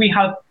 think we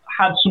have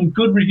had some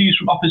good reviews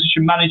from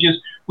opposition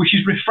managers, which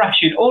is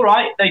refreshing. All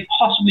right, they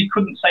possibly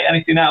couldn't say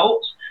anything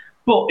else,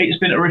 but it's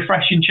been a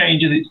refreshing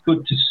change and it's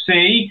good to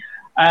see.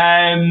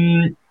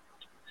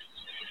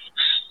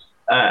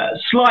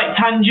 Slight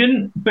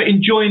tangent, but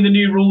enjoying the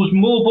new rules.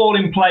 More ball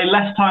in play,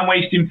 less time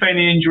wasting,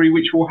 feigning injury,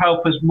 which will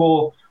help us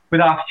more with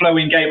our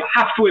flowing game. I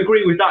have to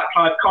agree with that,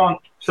 Clive.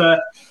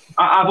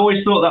 I've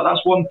always thought that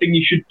that's one thing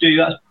you should do.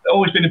 That's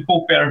always been a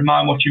bugbear of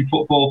mine watching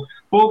football.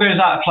 Ball goes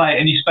out of play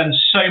and you spend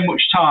so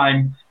much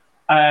time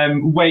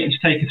waiting to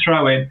take a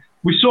throw in.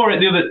 We saw it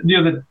the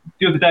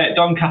other day at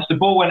Doncaster.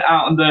 Ball went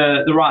out on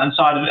the right hand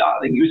side of it. I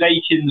think it was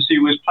Akins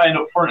who was playing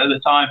up front at the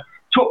time.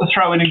 Took the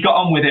throw in and got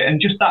on with it, and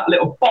just that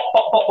little bop,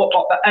 bop, bop, bop,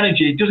 bop, that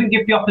energy doesn't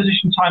give the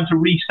opposition time to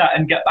reset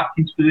and get back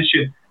into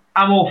position.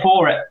 I'm all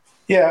for it.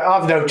 Yeah,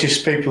 I've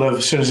noticed people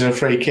as soon as there's a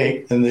free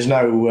kick and there's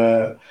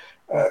no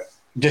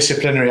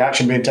disciplinary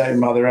action being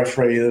taken by the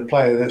referee, the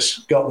player that's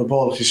got the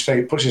ball at his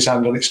feet puts his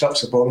hand on it,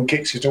 stops the ball and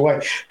kicks it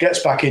away, gets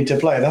back into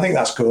play, and I think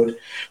that's good.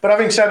 But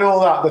having said all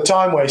that, the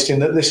time wasting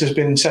that this has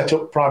been set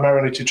up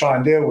primarily to try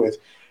and deal with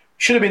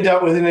should have been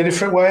dealt with in a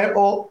different way.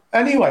 Or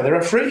anyway, the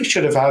referee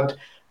should have had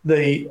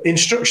the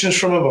instructions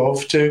from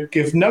above to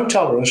give no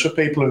tolerance for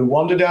people who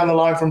wander down the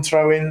line from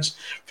throw-ins,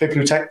 people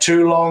who take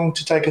too long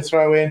to take a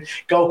throw-in,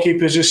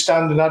 goalkeepers who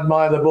stand and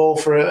admire the ball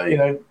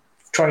for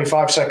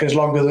 25 seconds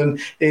longer than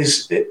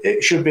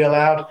it should be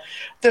allowed.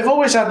 They've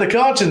always had the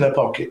cards in their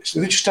pockets.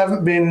 They just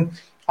haven't been,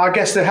 I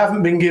guess they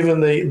haven't been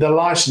given the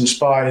licence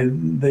by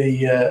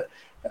the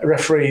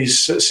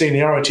referee's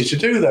seniority to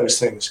do those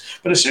things.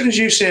 But as soon as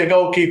you see a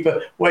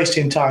goalkeeper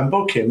wasting time,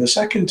 book him. The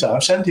second time,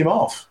 send him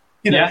off.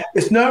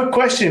 There's no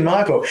question in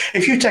my book.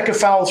 If you take a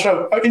foul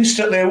throw,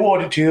 instantly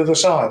award it to the other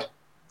side.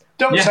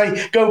 Don't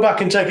say, go back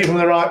and take it from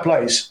the right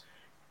place.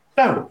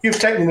 No, you've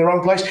taken it in the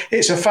wrong place.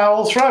 It's a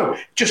foul throw.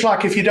 Just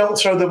like if you don't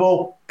throw the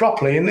ball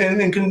properly, as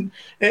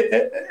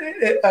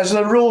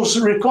the rules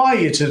require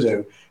you to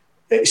do,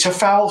 it's a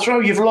foul throw.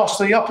 You've lost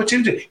the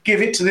opportunity.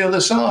 Give it to the other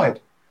side.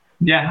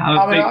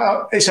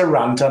 Yeah, it's a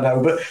rant, I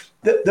know, but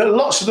there are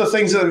lots of the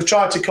things that they've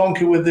tried to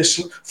conquer with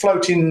this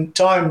floating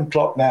time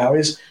clock now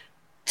is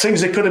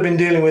things they could have been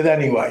dealing with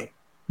anyway.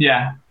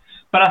 Yeah,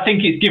 but I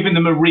think it's given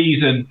them a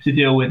reason to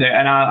deal with it,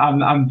 and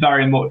I'm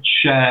very much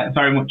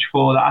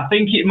for that. I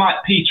think it might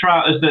peter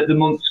out as the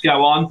months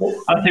go on.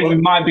 I think we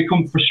might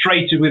become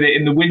frustrated with it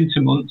in the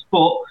winter months,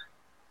 but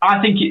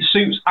I think it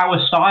suits our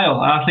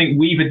style, and I think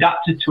we've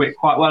adapted to it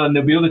quite well, and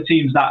there'll be other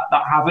teams that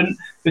haven't.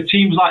 The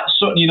teams like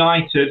Sutton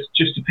United,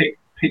 just to pick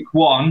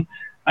one,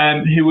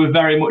 who were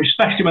very much,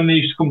 especially when they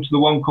used to come to the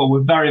one call,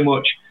 were very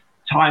much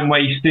time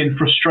wasting,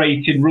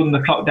 frustrated, run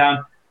the clock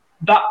down.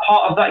 That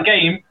part of that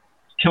game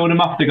killed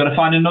them off. They've got to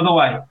find another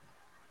way.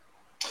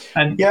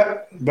 And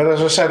yeah, but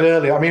as I said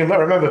earlier, I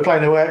remember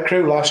playing away at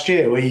Crewe last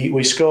year.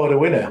 We scored a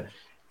winner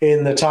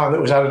in the time that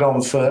was added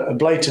on for a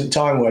blatant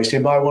time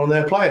wasting by one of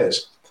their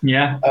players.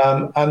 Yeah,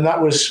 and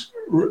that was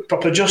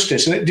proper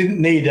justice, and it didn't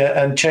need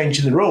a change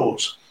in the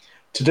rules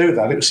to do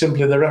that. It was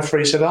simply the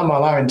referee said, I'm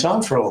allowing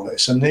time for all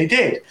this, and he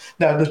did.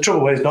 Now, the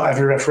trouble is not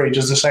every referee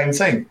does the same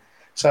thing.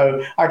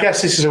 So I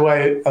guess this is a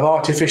way of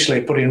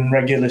artificially putting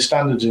regular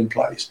standards in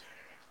place.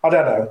 I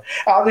don't know.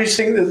 I just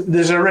think that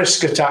there's a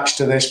risk attached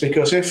to this,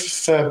 because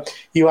if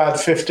you add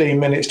 15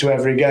 minutes to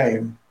every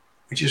game,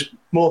 which is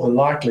more than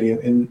likely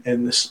in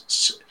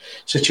this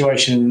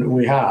situation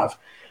we have,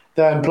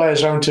 then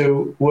players are going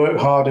to work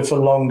harder for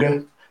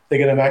longer. They're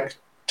going to make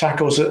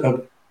tackles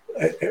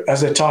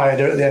as they're tired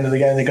at the end of the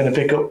game. They're going to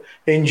pick up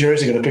injuries.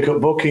 They're going to pick up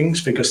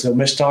bookings because they'll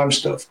miss time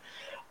stuff.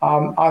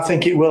 I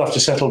think it will have to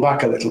settle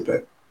back a little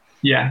bit.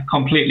 Yeah,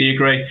 completely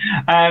agree.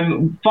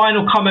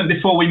 Final comment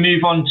before we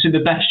move on to the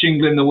best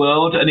jingle in the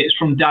world, and it's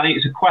from Danny.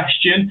 It's a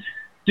question.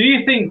 Do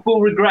you think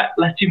we'll regret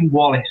letting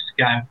Wallace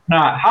go?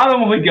 Right, how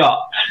long have we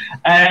got?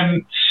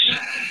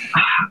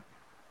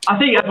 I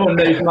think everyone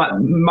knows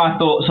my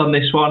thoughts on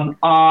this one.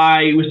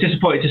 I was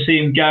disappointed to see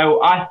him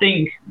go. I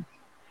think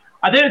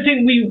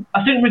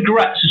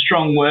regret's a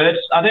strong word.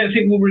 I don't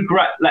think we'll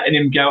regret letting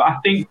him go. I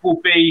think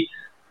we'll be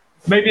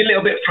maybe a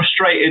little bit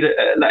frustrated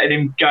at letting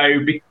him go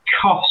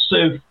because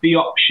of the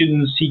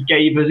options he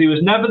gave us. He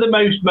was never the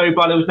most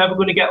mobile. He was never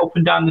going to get up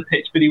and down the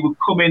pitch, but he would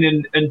come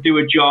in and do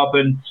a job.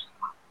 And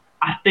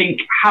I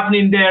think having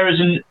him there as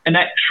an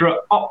extra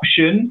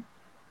option,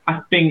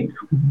 I think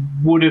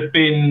would have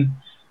been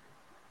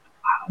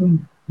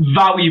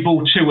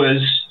valuable to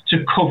us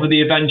to cover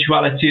the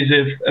eventualities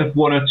of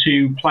one or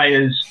two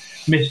players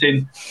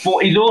missing.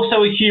 But he's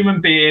also a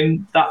human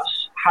being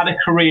that's had a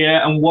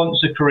career and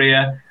wants a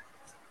career.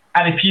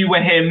 And if you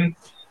were him,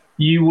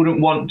 you wouldn't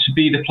want to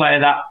be the player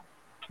that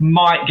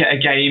might get a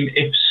game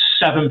if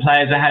 7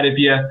 players ahead of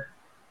you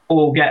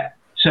all get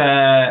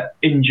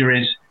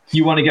injuries.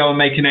 You want to go and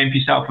make a name for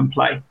yourself and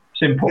play.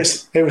 Simple.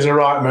 It was a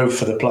right move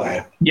for the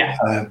player. Yeah.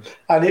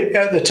 And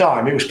at the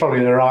time, it was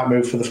probably the right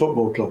move for the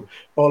football club.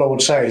 All I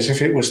would say is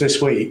if it was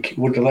this week,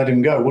 wouldn't have let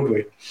him go, would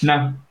we?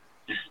 No,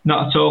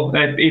 not at all.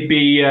 He'd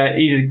be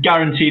either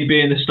guaranteed to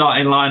be in the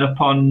starting lineup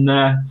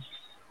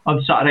on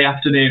on Saturday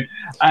afternoon.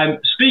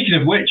 Speaking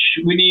of which,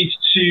 we need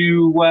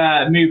to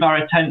move our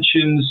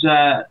attentions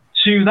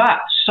to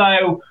that.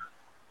 So,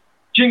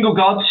 Jingle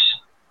Gods,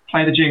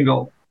 play the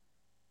jingle.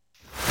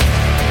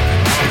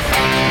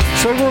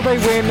 So will they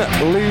win,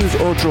 lose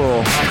or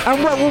draw?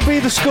 And what will be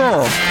the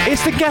score?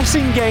 It's the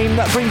guessing game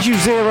that brings you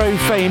zero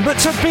fame, but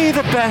to be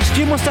the best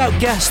you must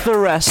outguess the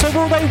rest. So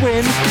will they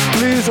win,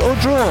 lose or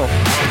draw?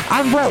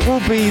 And what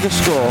will be the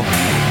score?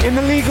 In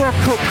the League or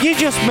Cup you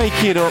just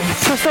make it up,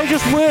 because they're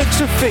just works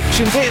of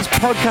fictions, it's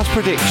podcast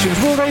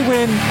predictions. Will they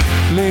win,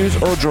 lose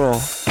or draw?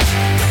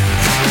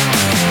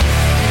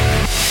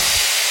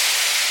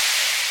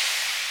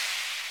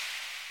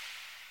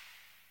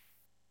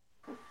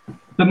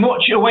 The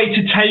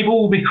much-awaited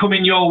table will be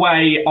coming your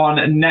way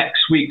on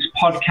next week's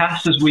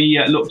podcast as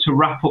we look to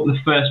wrap up the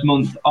first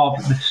month of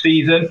the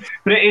season.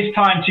 But it is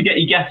time to get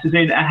your guesses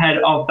in ahead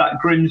of that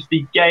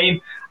Grimsby game.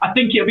 I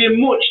think it'll be a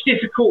much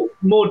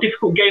more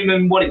difficult game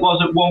than what it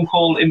was at One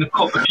Call in the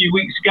Cup a few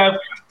weeks ago.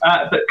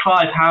 But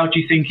Clive, how do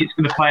you think it's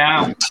going to play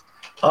out?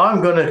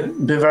 I'm going to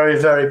be very,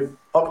 very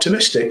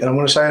optimistic, and I'm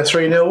going to say a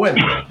 3-0 win.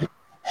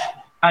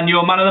 And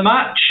your man of the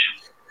match?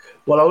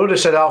 Well, I would have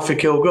said Alfie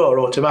Kilgore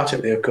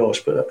automatically, of course,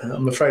 but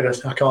I'm afraid I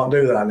can't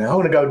do that now. I'm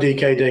going to go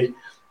DKD.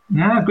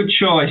 Good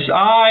choice.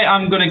 I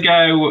am going to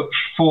go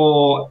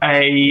for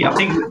I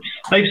think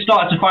they've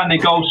started to find their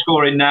goal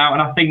scoring now,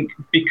 and I think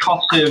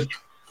because of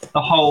the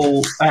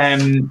whole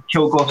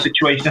Kilgore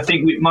situation, I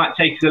think it might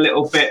take us a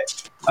little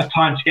bit of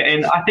time to get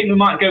in. I think we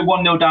might go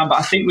 1-0 down, but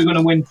I think we're going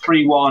to win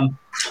 3-1.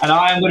 And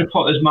I am going to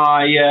put as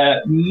my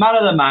man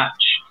of the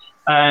match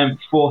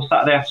for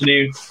Saturday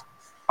afternoon,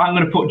 I'm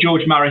going to put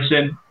George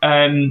Marison.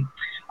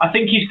 I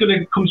think he's going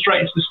to come straight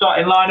into the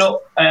starting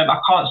lineup. I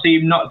can't see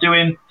him not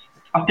doing.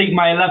 I think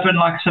my 11,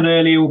 like I said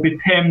earlier, will be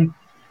Pym,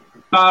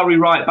 Bowery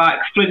right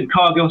back, Flint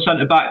Cargill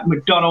centre back,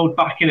 McDonald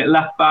back in at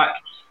left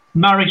back,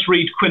 Maris,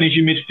 Reid, Quinn as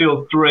your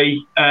midfield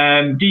 3,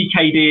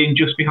 DKD in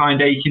just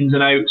behind Akins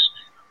and Oates.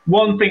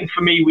 One thing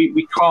for me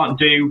we can't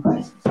do,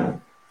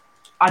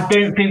 I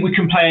don't think we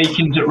can play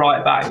Akins at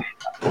right back.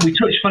 We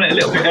touched on it a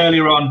little bit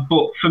earlier on,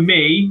 but for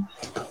me,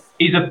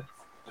 he's a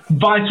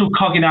vital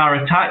cog in our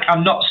attack.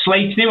 I'm not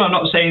slating him. I'm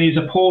not saying he's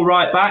a poor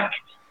right back,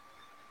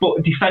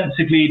 but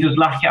defensively he does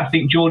lack it. I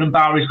think Jordan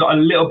Bowery's got a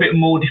little bit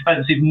more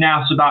defensive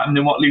nous about him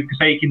than what Lucas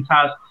Akins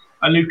has,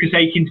 and Lucas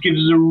Akins gives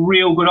us a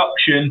real good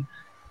option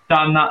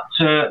down that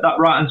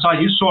right hand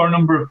side. You saw a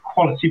number of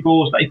quality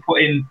balls that he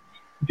put in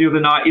the other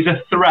night. He's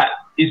a threat.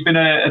 He's been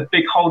a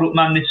big hold up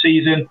man this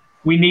season.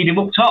 We need him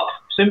up top.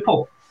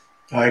 Simple.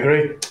 I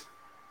agree.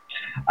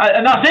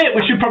 And that's it.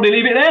 We should probably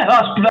leave it there.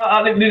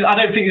 I don't think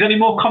there's any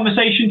more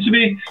conversation to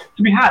be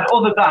had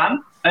other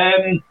than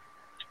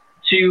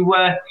to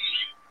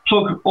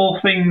plug all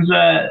things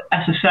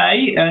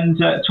SSA and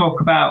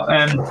talk about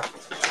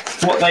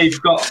what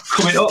they've got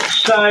coming up.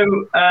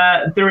 So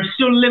there are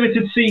still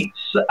limited seats,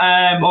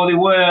 or they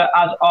were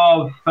as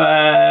of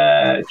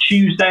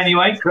Tuesday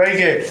anyway.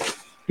 Craigie,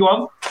 go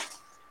on.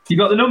 You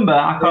got the number?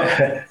 I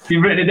can't.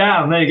 You've written it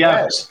down. There you go.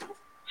 Yes.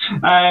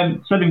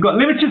 So they've got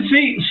limited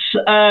seats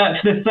for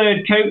the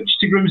third coach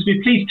to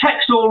Grimsby. Please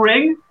text or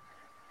ring.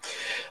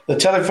 The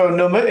telephone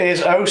number is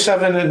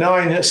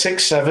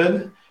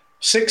 07967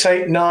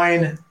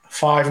 689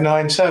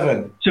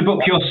 597. To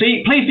book your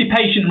seat, please be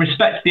patient and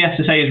respect the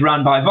SSA is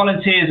run by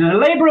volunteers as a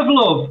labour of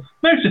love,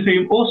 most of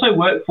whom also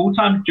work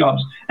full-time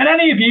jobs. And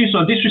any abuse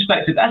or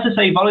disrespect of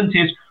SSA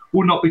volunteers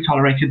will not be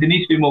tolerated. There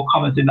needs to be more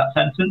comments in that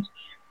sentence.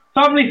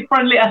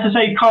 Family-friendly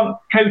SSA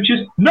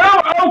coaches, no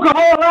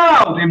alcohol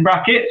allowed, in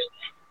brackets,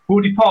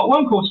 will depart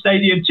One Call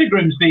Stadium to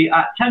Grimsby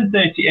at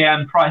 10:30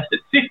 a.m, priced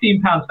at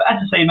 £15 for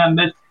SSA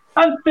members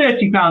and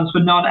 £30 for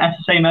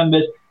non-SSA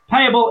members,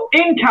 payable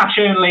in cash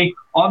only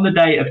on the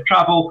day of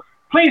travel.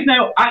 Please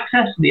note,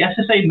 access to the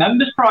SSA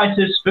members'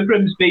 prices for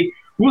Grimsby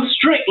will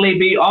strictly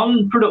be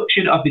on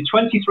production of the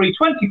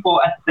 23-24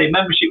 SSA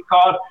membership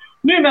card.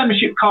 New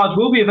membership cards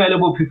will be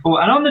available before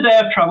and on the day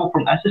of travel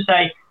from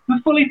SSA for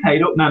fully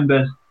paid up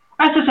members.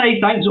 SSA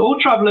thanks all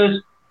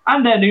travellers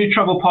and their new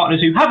travel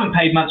partners who haven't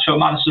paid Mansfield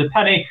Manchester a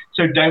penny,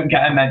 so don't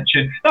get a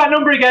mention. That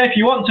number again, if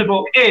you want to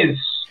book, is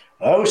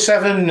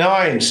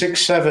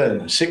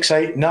 07967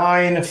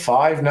 689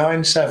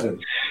 597.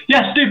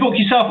 Yes, do book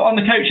yourself on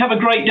the coach. Have a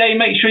great day.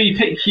 Make sure you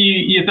pick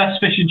your best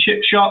fish and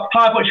chip shop.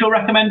 Clive, what's your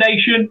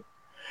recommendation?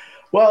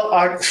 Well,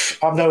 I've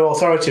no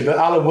authority, but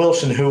Alan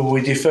Wilson, who we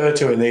defer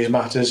to in these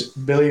matters,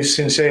 believes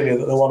sincerely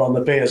that the one on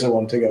the pier is the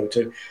one to go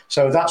to.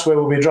 So that's where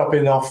we'll be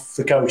dropping off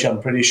the coach, I'm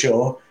pretty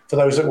sure, for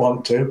those that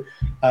want to.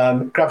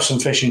 Grab some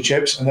fish and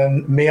chips and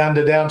then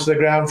meander down to the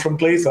ground from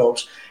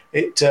Cleethorpes.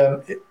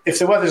 If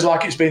the weather's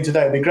like it's been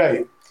today, it'd be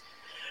great.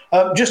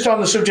 Just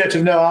on the subject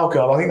of no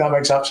alcohol, I think that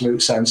makes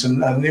absolute sense.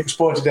 And it was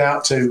pointed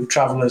out to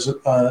travellers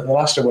at the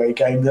last away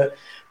game that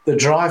the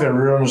driver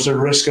runs the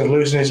risk of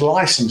losing his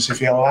licence if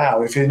he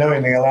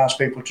knowingly allows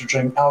people to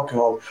drink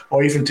alcohol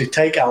or even to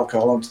take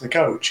alcohol onto the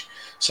coach.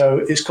 So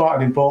it's quite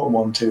an important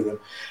one to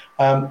them.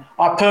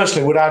 I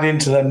personally would add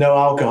into the no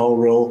alcohol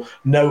rule,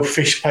 no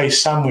fish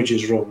paste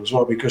sandwiches rule as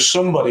well, because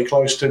somebody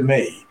close to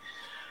me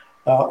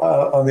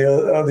on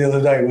the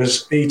other day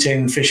was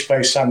eating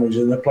fish-based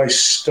sandwiches and the place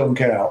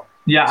stunk out.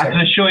 Yeah, I can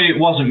assure you it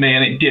wasn't me,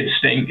 and it did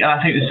stink. And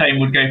I think the same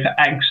would go for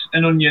eggs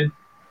and onion.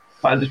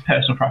 Well, there's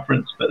personal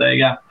preference, but there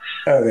you go.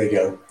 Oh, there you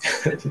go.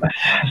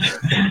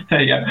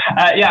 There you go.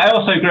 I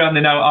also agree on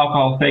the no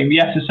alcohol thing. The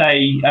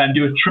SSA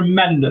do a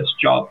tremendous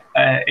job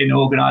in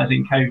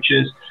organising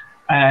coaches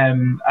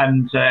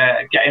and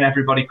getting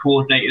everybody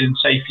coordinated and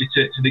safely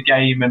to the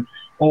game, and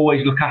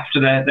always look after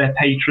their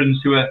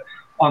patrons who are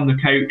on the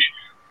coach.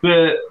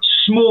 The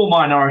small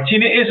minority,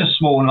 and it is a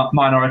small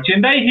minority,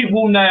 and they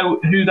will know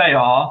who they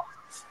are,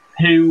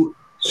 who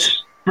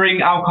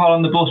bring alcohol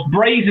on the bus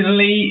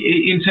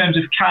brazenly in terms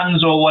of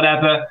cans or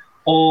whatever,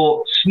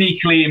 or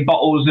sneakily in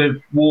bottles of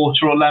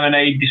water or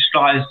lemonade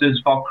disguised as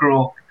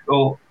vodka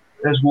or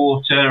as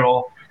water,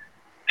 or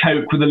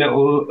Coke with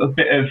a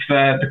bit of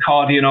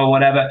Bacardi or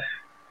whatever.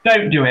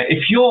 Don't do it.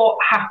 If you're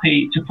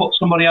happy to put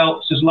somebody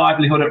else's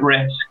livelihood at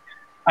risk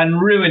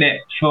and ruin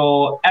it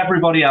for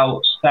everybody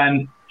else,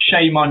 then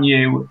shame on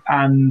you.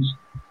 And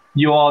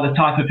you are the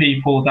type of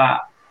people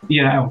that,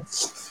 you know,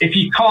 if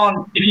you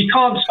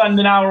can't spend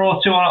an hour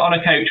or two on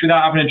a coach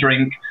without having a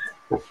drink,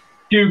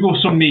 Google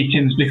some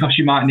meetings because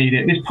you might need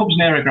it. This pub's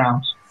near a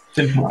ground.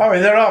 Simple. I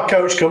mean, there are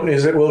coach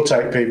companies that will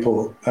take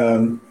people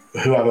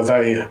who have a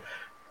very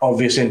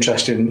obvious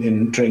interest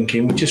in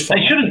drinking, which is fine.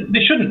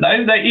 They shouldn't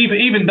though.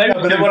 Even though.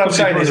 No, but what I'm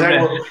saying is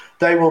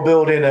they will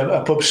build in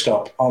a pub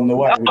stop on the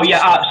way. Oh yeah,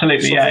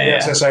 absolutely. Yeah.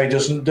 The SSA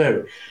doesn't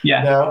do.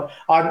 Yeah. Now,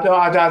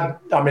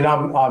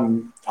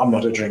 I'm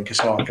not a drinker,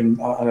 so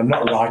and I'm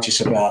not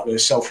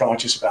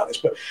self-righteous about this,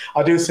 but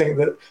I do think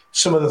that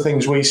some of the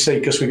things we see,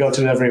 because we go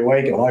to every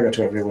away game, I go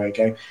to every away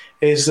game,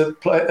 is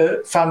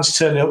that fans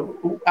turn up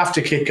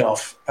after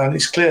kick-off, and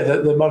it's clear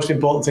that the most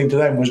important thing to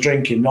them was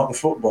drinking, not the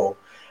football.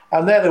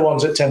 And they're the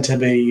ones that tend to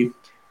be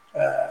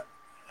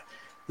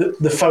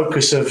the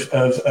focus of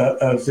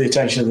the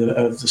attention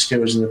of the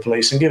stewards and the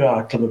police, and give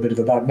our club a bit of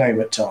a bad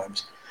name at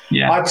times.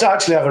 Yeah. I'd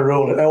actually have a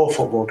rule at all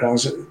football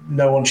grounds that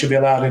no one should be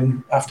allowed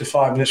in after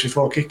 5 minutes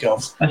before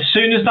kick-off. As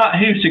soon as that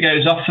hooter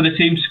goes off for the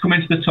teams to come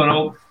into the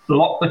tunnel,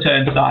 lock the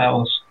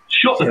turnstiles,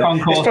 shut the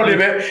concourse. It's probably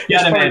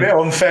a bit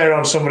unfair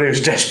on somebody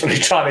who's desperately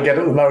trying to get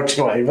up the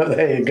motorway, but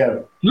there you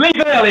go.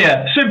 Leave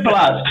earlier, simple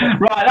as.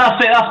 Right,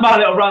 that's it. That's my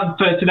little rant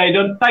for today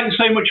done. Thanks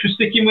so much for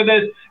sticking with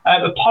us.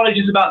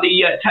 Apologies about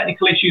the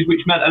technical issues,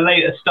 which meant a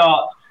later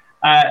start.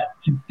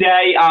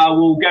 Today I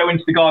will go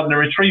into the garden and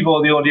retrieve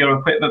all the audio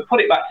equipment,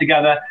 put it back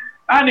together,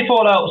 and if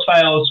all else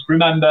fails,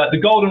 remember the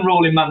golden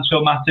rule in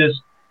Mansfield Matters: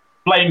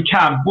 blame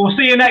Cam. We'll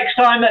see you next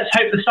time. Let's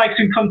hope the Stags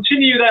can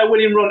continue their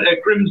winning run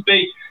at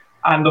Grimsby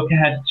and look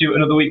ahead to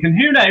another week. And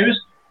who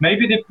knows,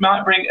 maybe they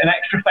might bring an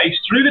extra face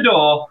through the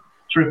door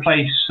to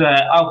replace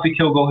Alfie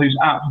Kilgore, who's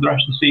out for the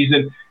rest of the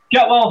season.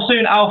 Get well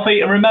soon,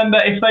 Alfie, and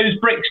remember, if those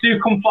bricks do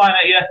come flying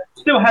at you,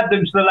 still head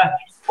them to the left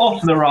or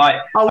to the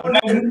right. I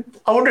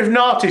wonder if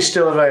Narty's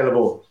still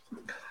available.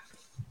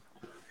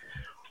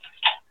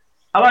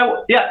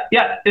 Hello, yeah.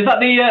 Is that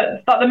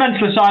the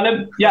mental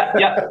asylum? Yeah.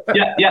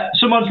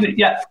 Someone's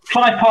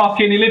Clive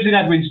Parkin. He lives in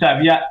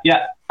Edwinstead. Yeah.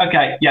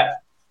 Okay, yeah.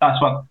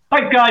 Nice one.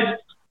 Thanks, guys.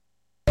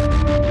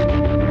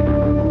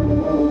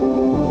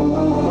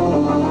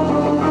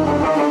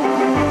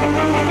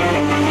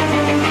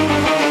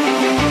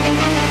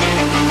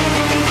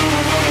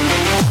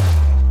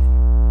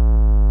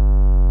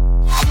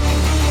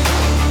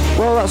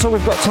 Well, that's all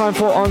we've got time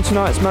for on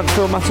tonight's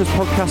Mansfield Matters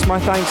podcast. My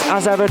thanks,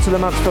 as ever, to the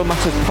Mansfield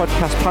Matters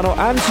podcast panel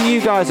and to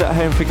you guys at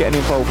home for getting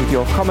involved with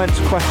your comments,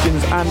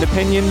 questions and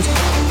opinions.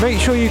 Make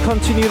sure you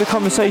continue the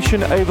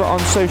conversation over on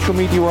social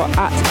media or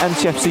at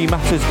NCFC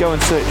Matters. Go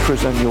and search for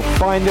us and you'll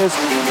find us.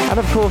 And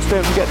of course,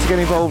 don't forget to get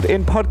involved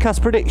in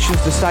podcast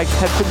predictions. The Stags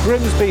head to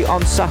Grimsby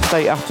on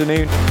Saturday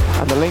afternoon,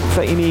 and the link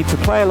that you need to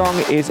play along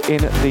is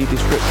in the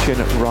description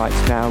right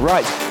now.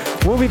 Right.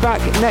 We'll be back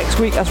next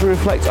week as we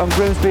reflect on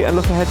Grimsby and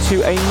look ahead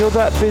to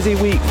another busy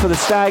week for the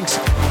Stags,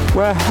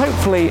 where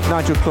hopefully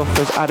Nigel Clough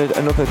has added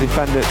another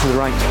defender to the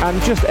ranks and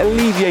just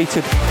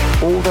alleviated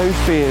all those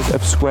fears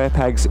of square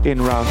pegs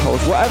in round holes.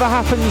 Whatever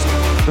happens,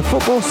 the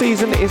football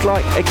season is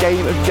like a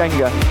game of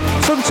Jenga.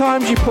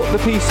 Sometimes you put the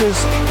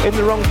pieces in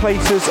the wrong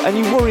places and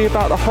you worry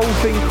about the whole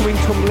thing coming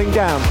tumbling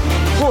down.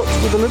 But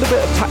with a little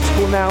bit of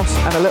tactical nous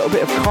and a little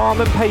bit of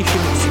calm and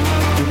patience,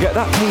 you get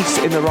that piece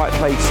in the right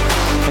place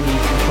and you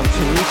can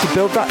continue to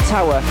build that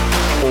tower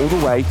all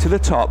the way to the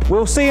top.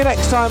 We'll see you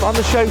next time on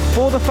the show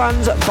for the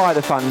fans, by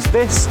the fans.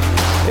 This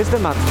is the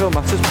Mansfield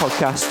Matters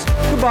podcast.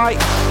 Goodbye.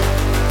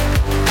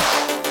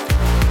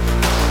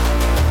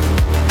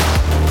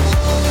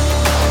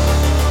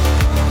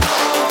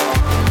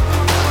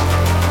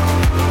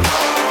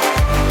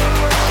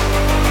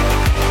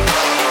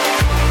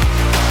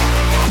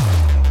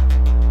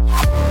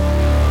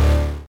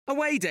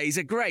 Away days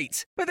are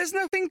great, but there's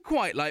nothing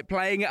quite like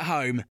playing at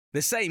home.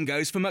 The same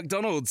goes for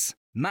McDonald's.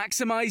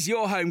 Maximise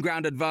your home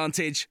ground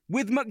advantage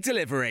with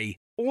McDelivery.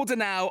 Order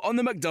now on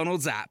the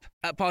McDonald's app.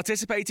 At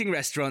participating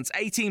restaurants,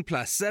 18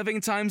 plus,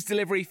 serving times,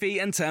 delivery fee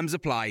and terms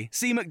apply.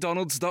 See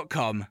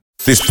mcdonalds.com.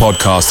 This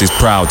podcast is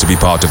proud to be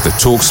part of the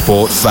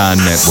TalkSport Fan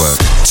Network.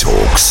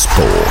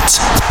 TalkSport.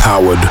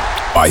 Powered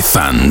by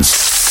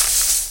fans.